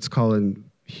universal. Let's call it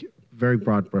very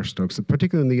broad brushstrokes,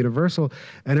 particularly in the universal,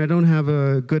 and I don't have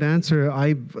a good answer.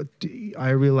 I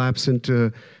relapse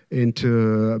into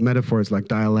metaphors like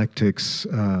dialectics,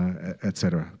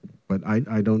 etc. But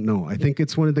I don't know. I think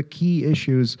it's one of the key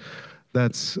issues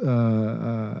that's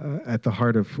at the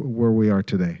heart of where we are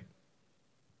today.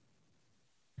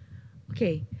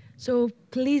 Okay, so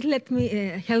please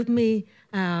help me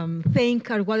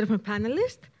thank our wonderful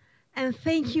panelists, and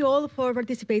thank you all for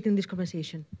participating in this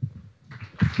conversation.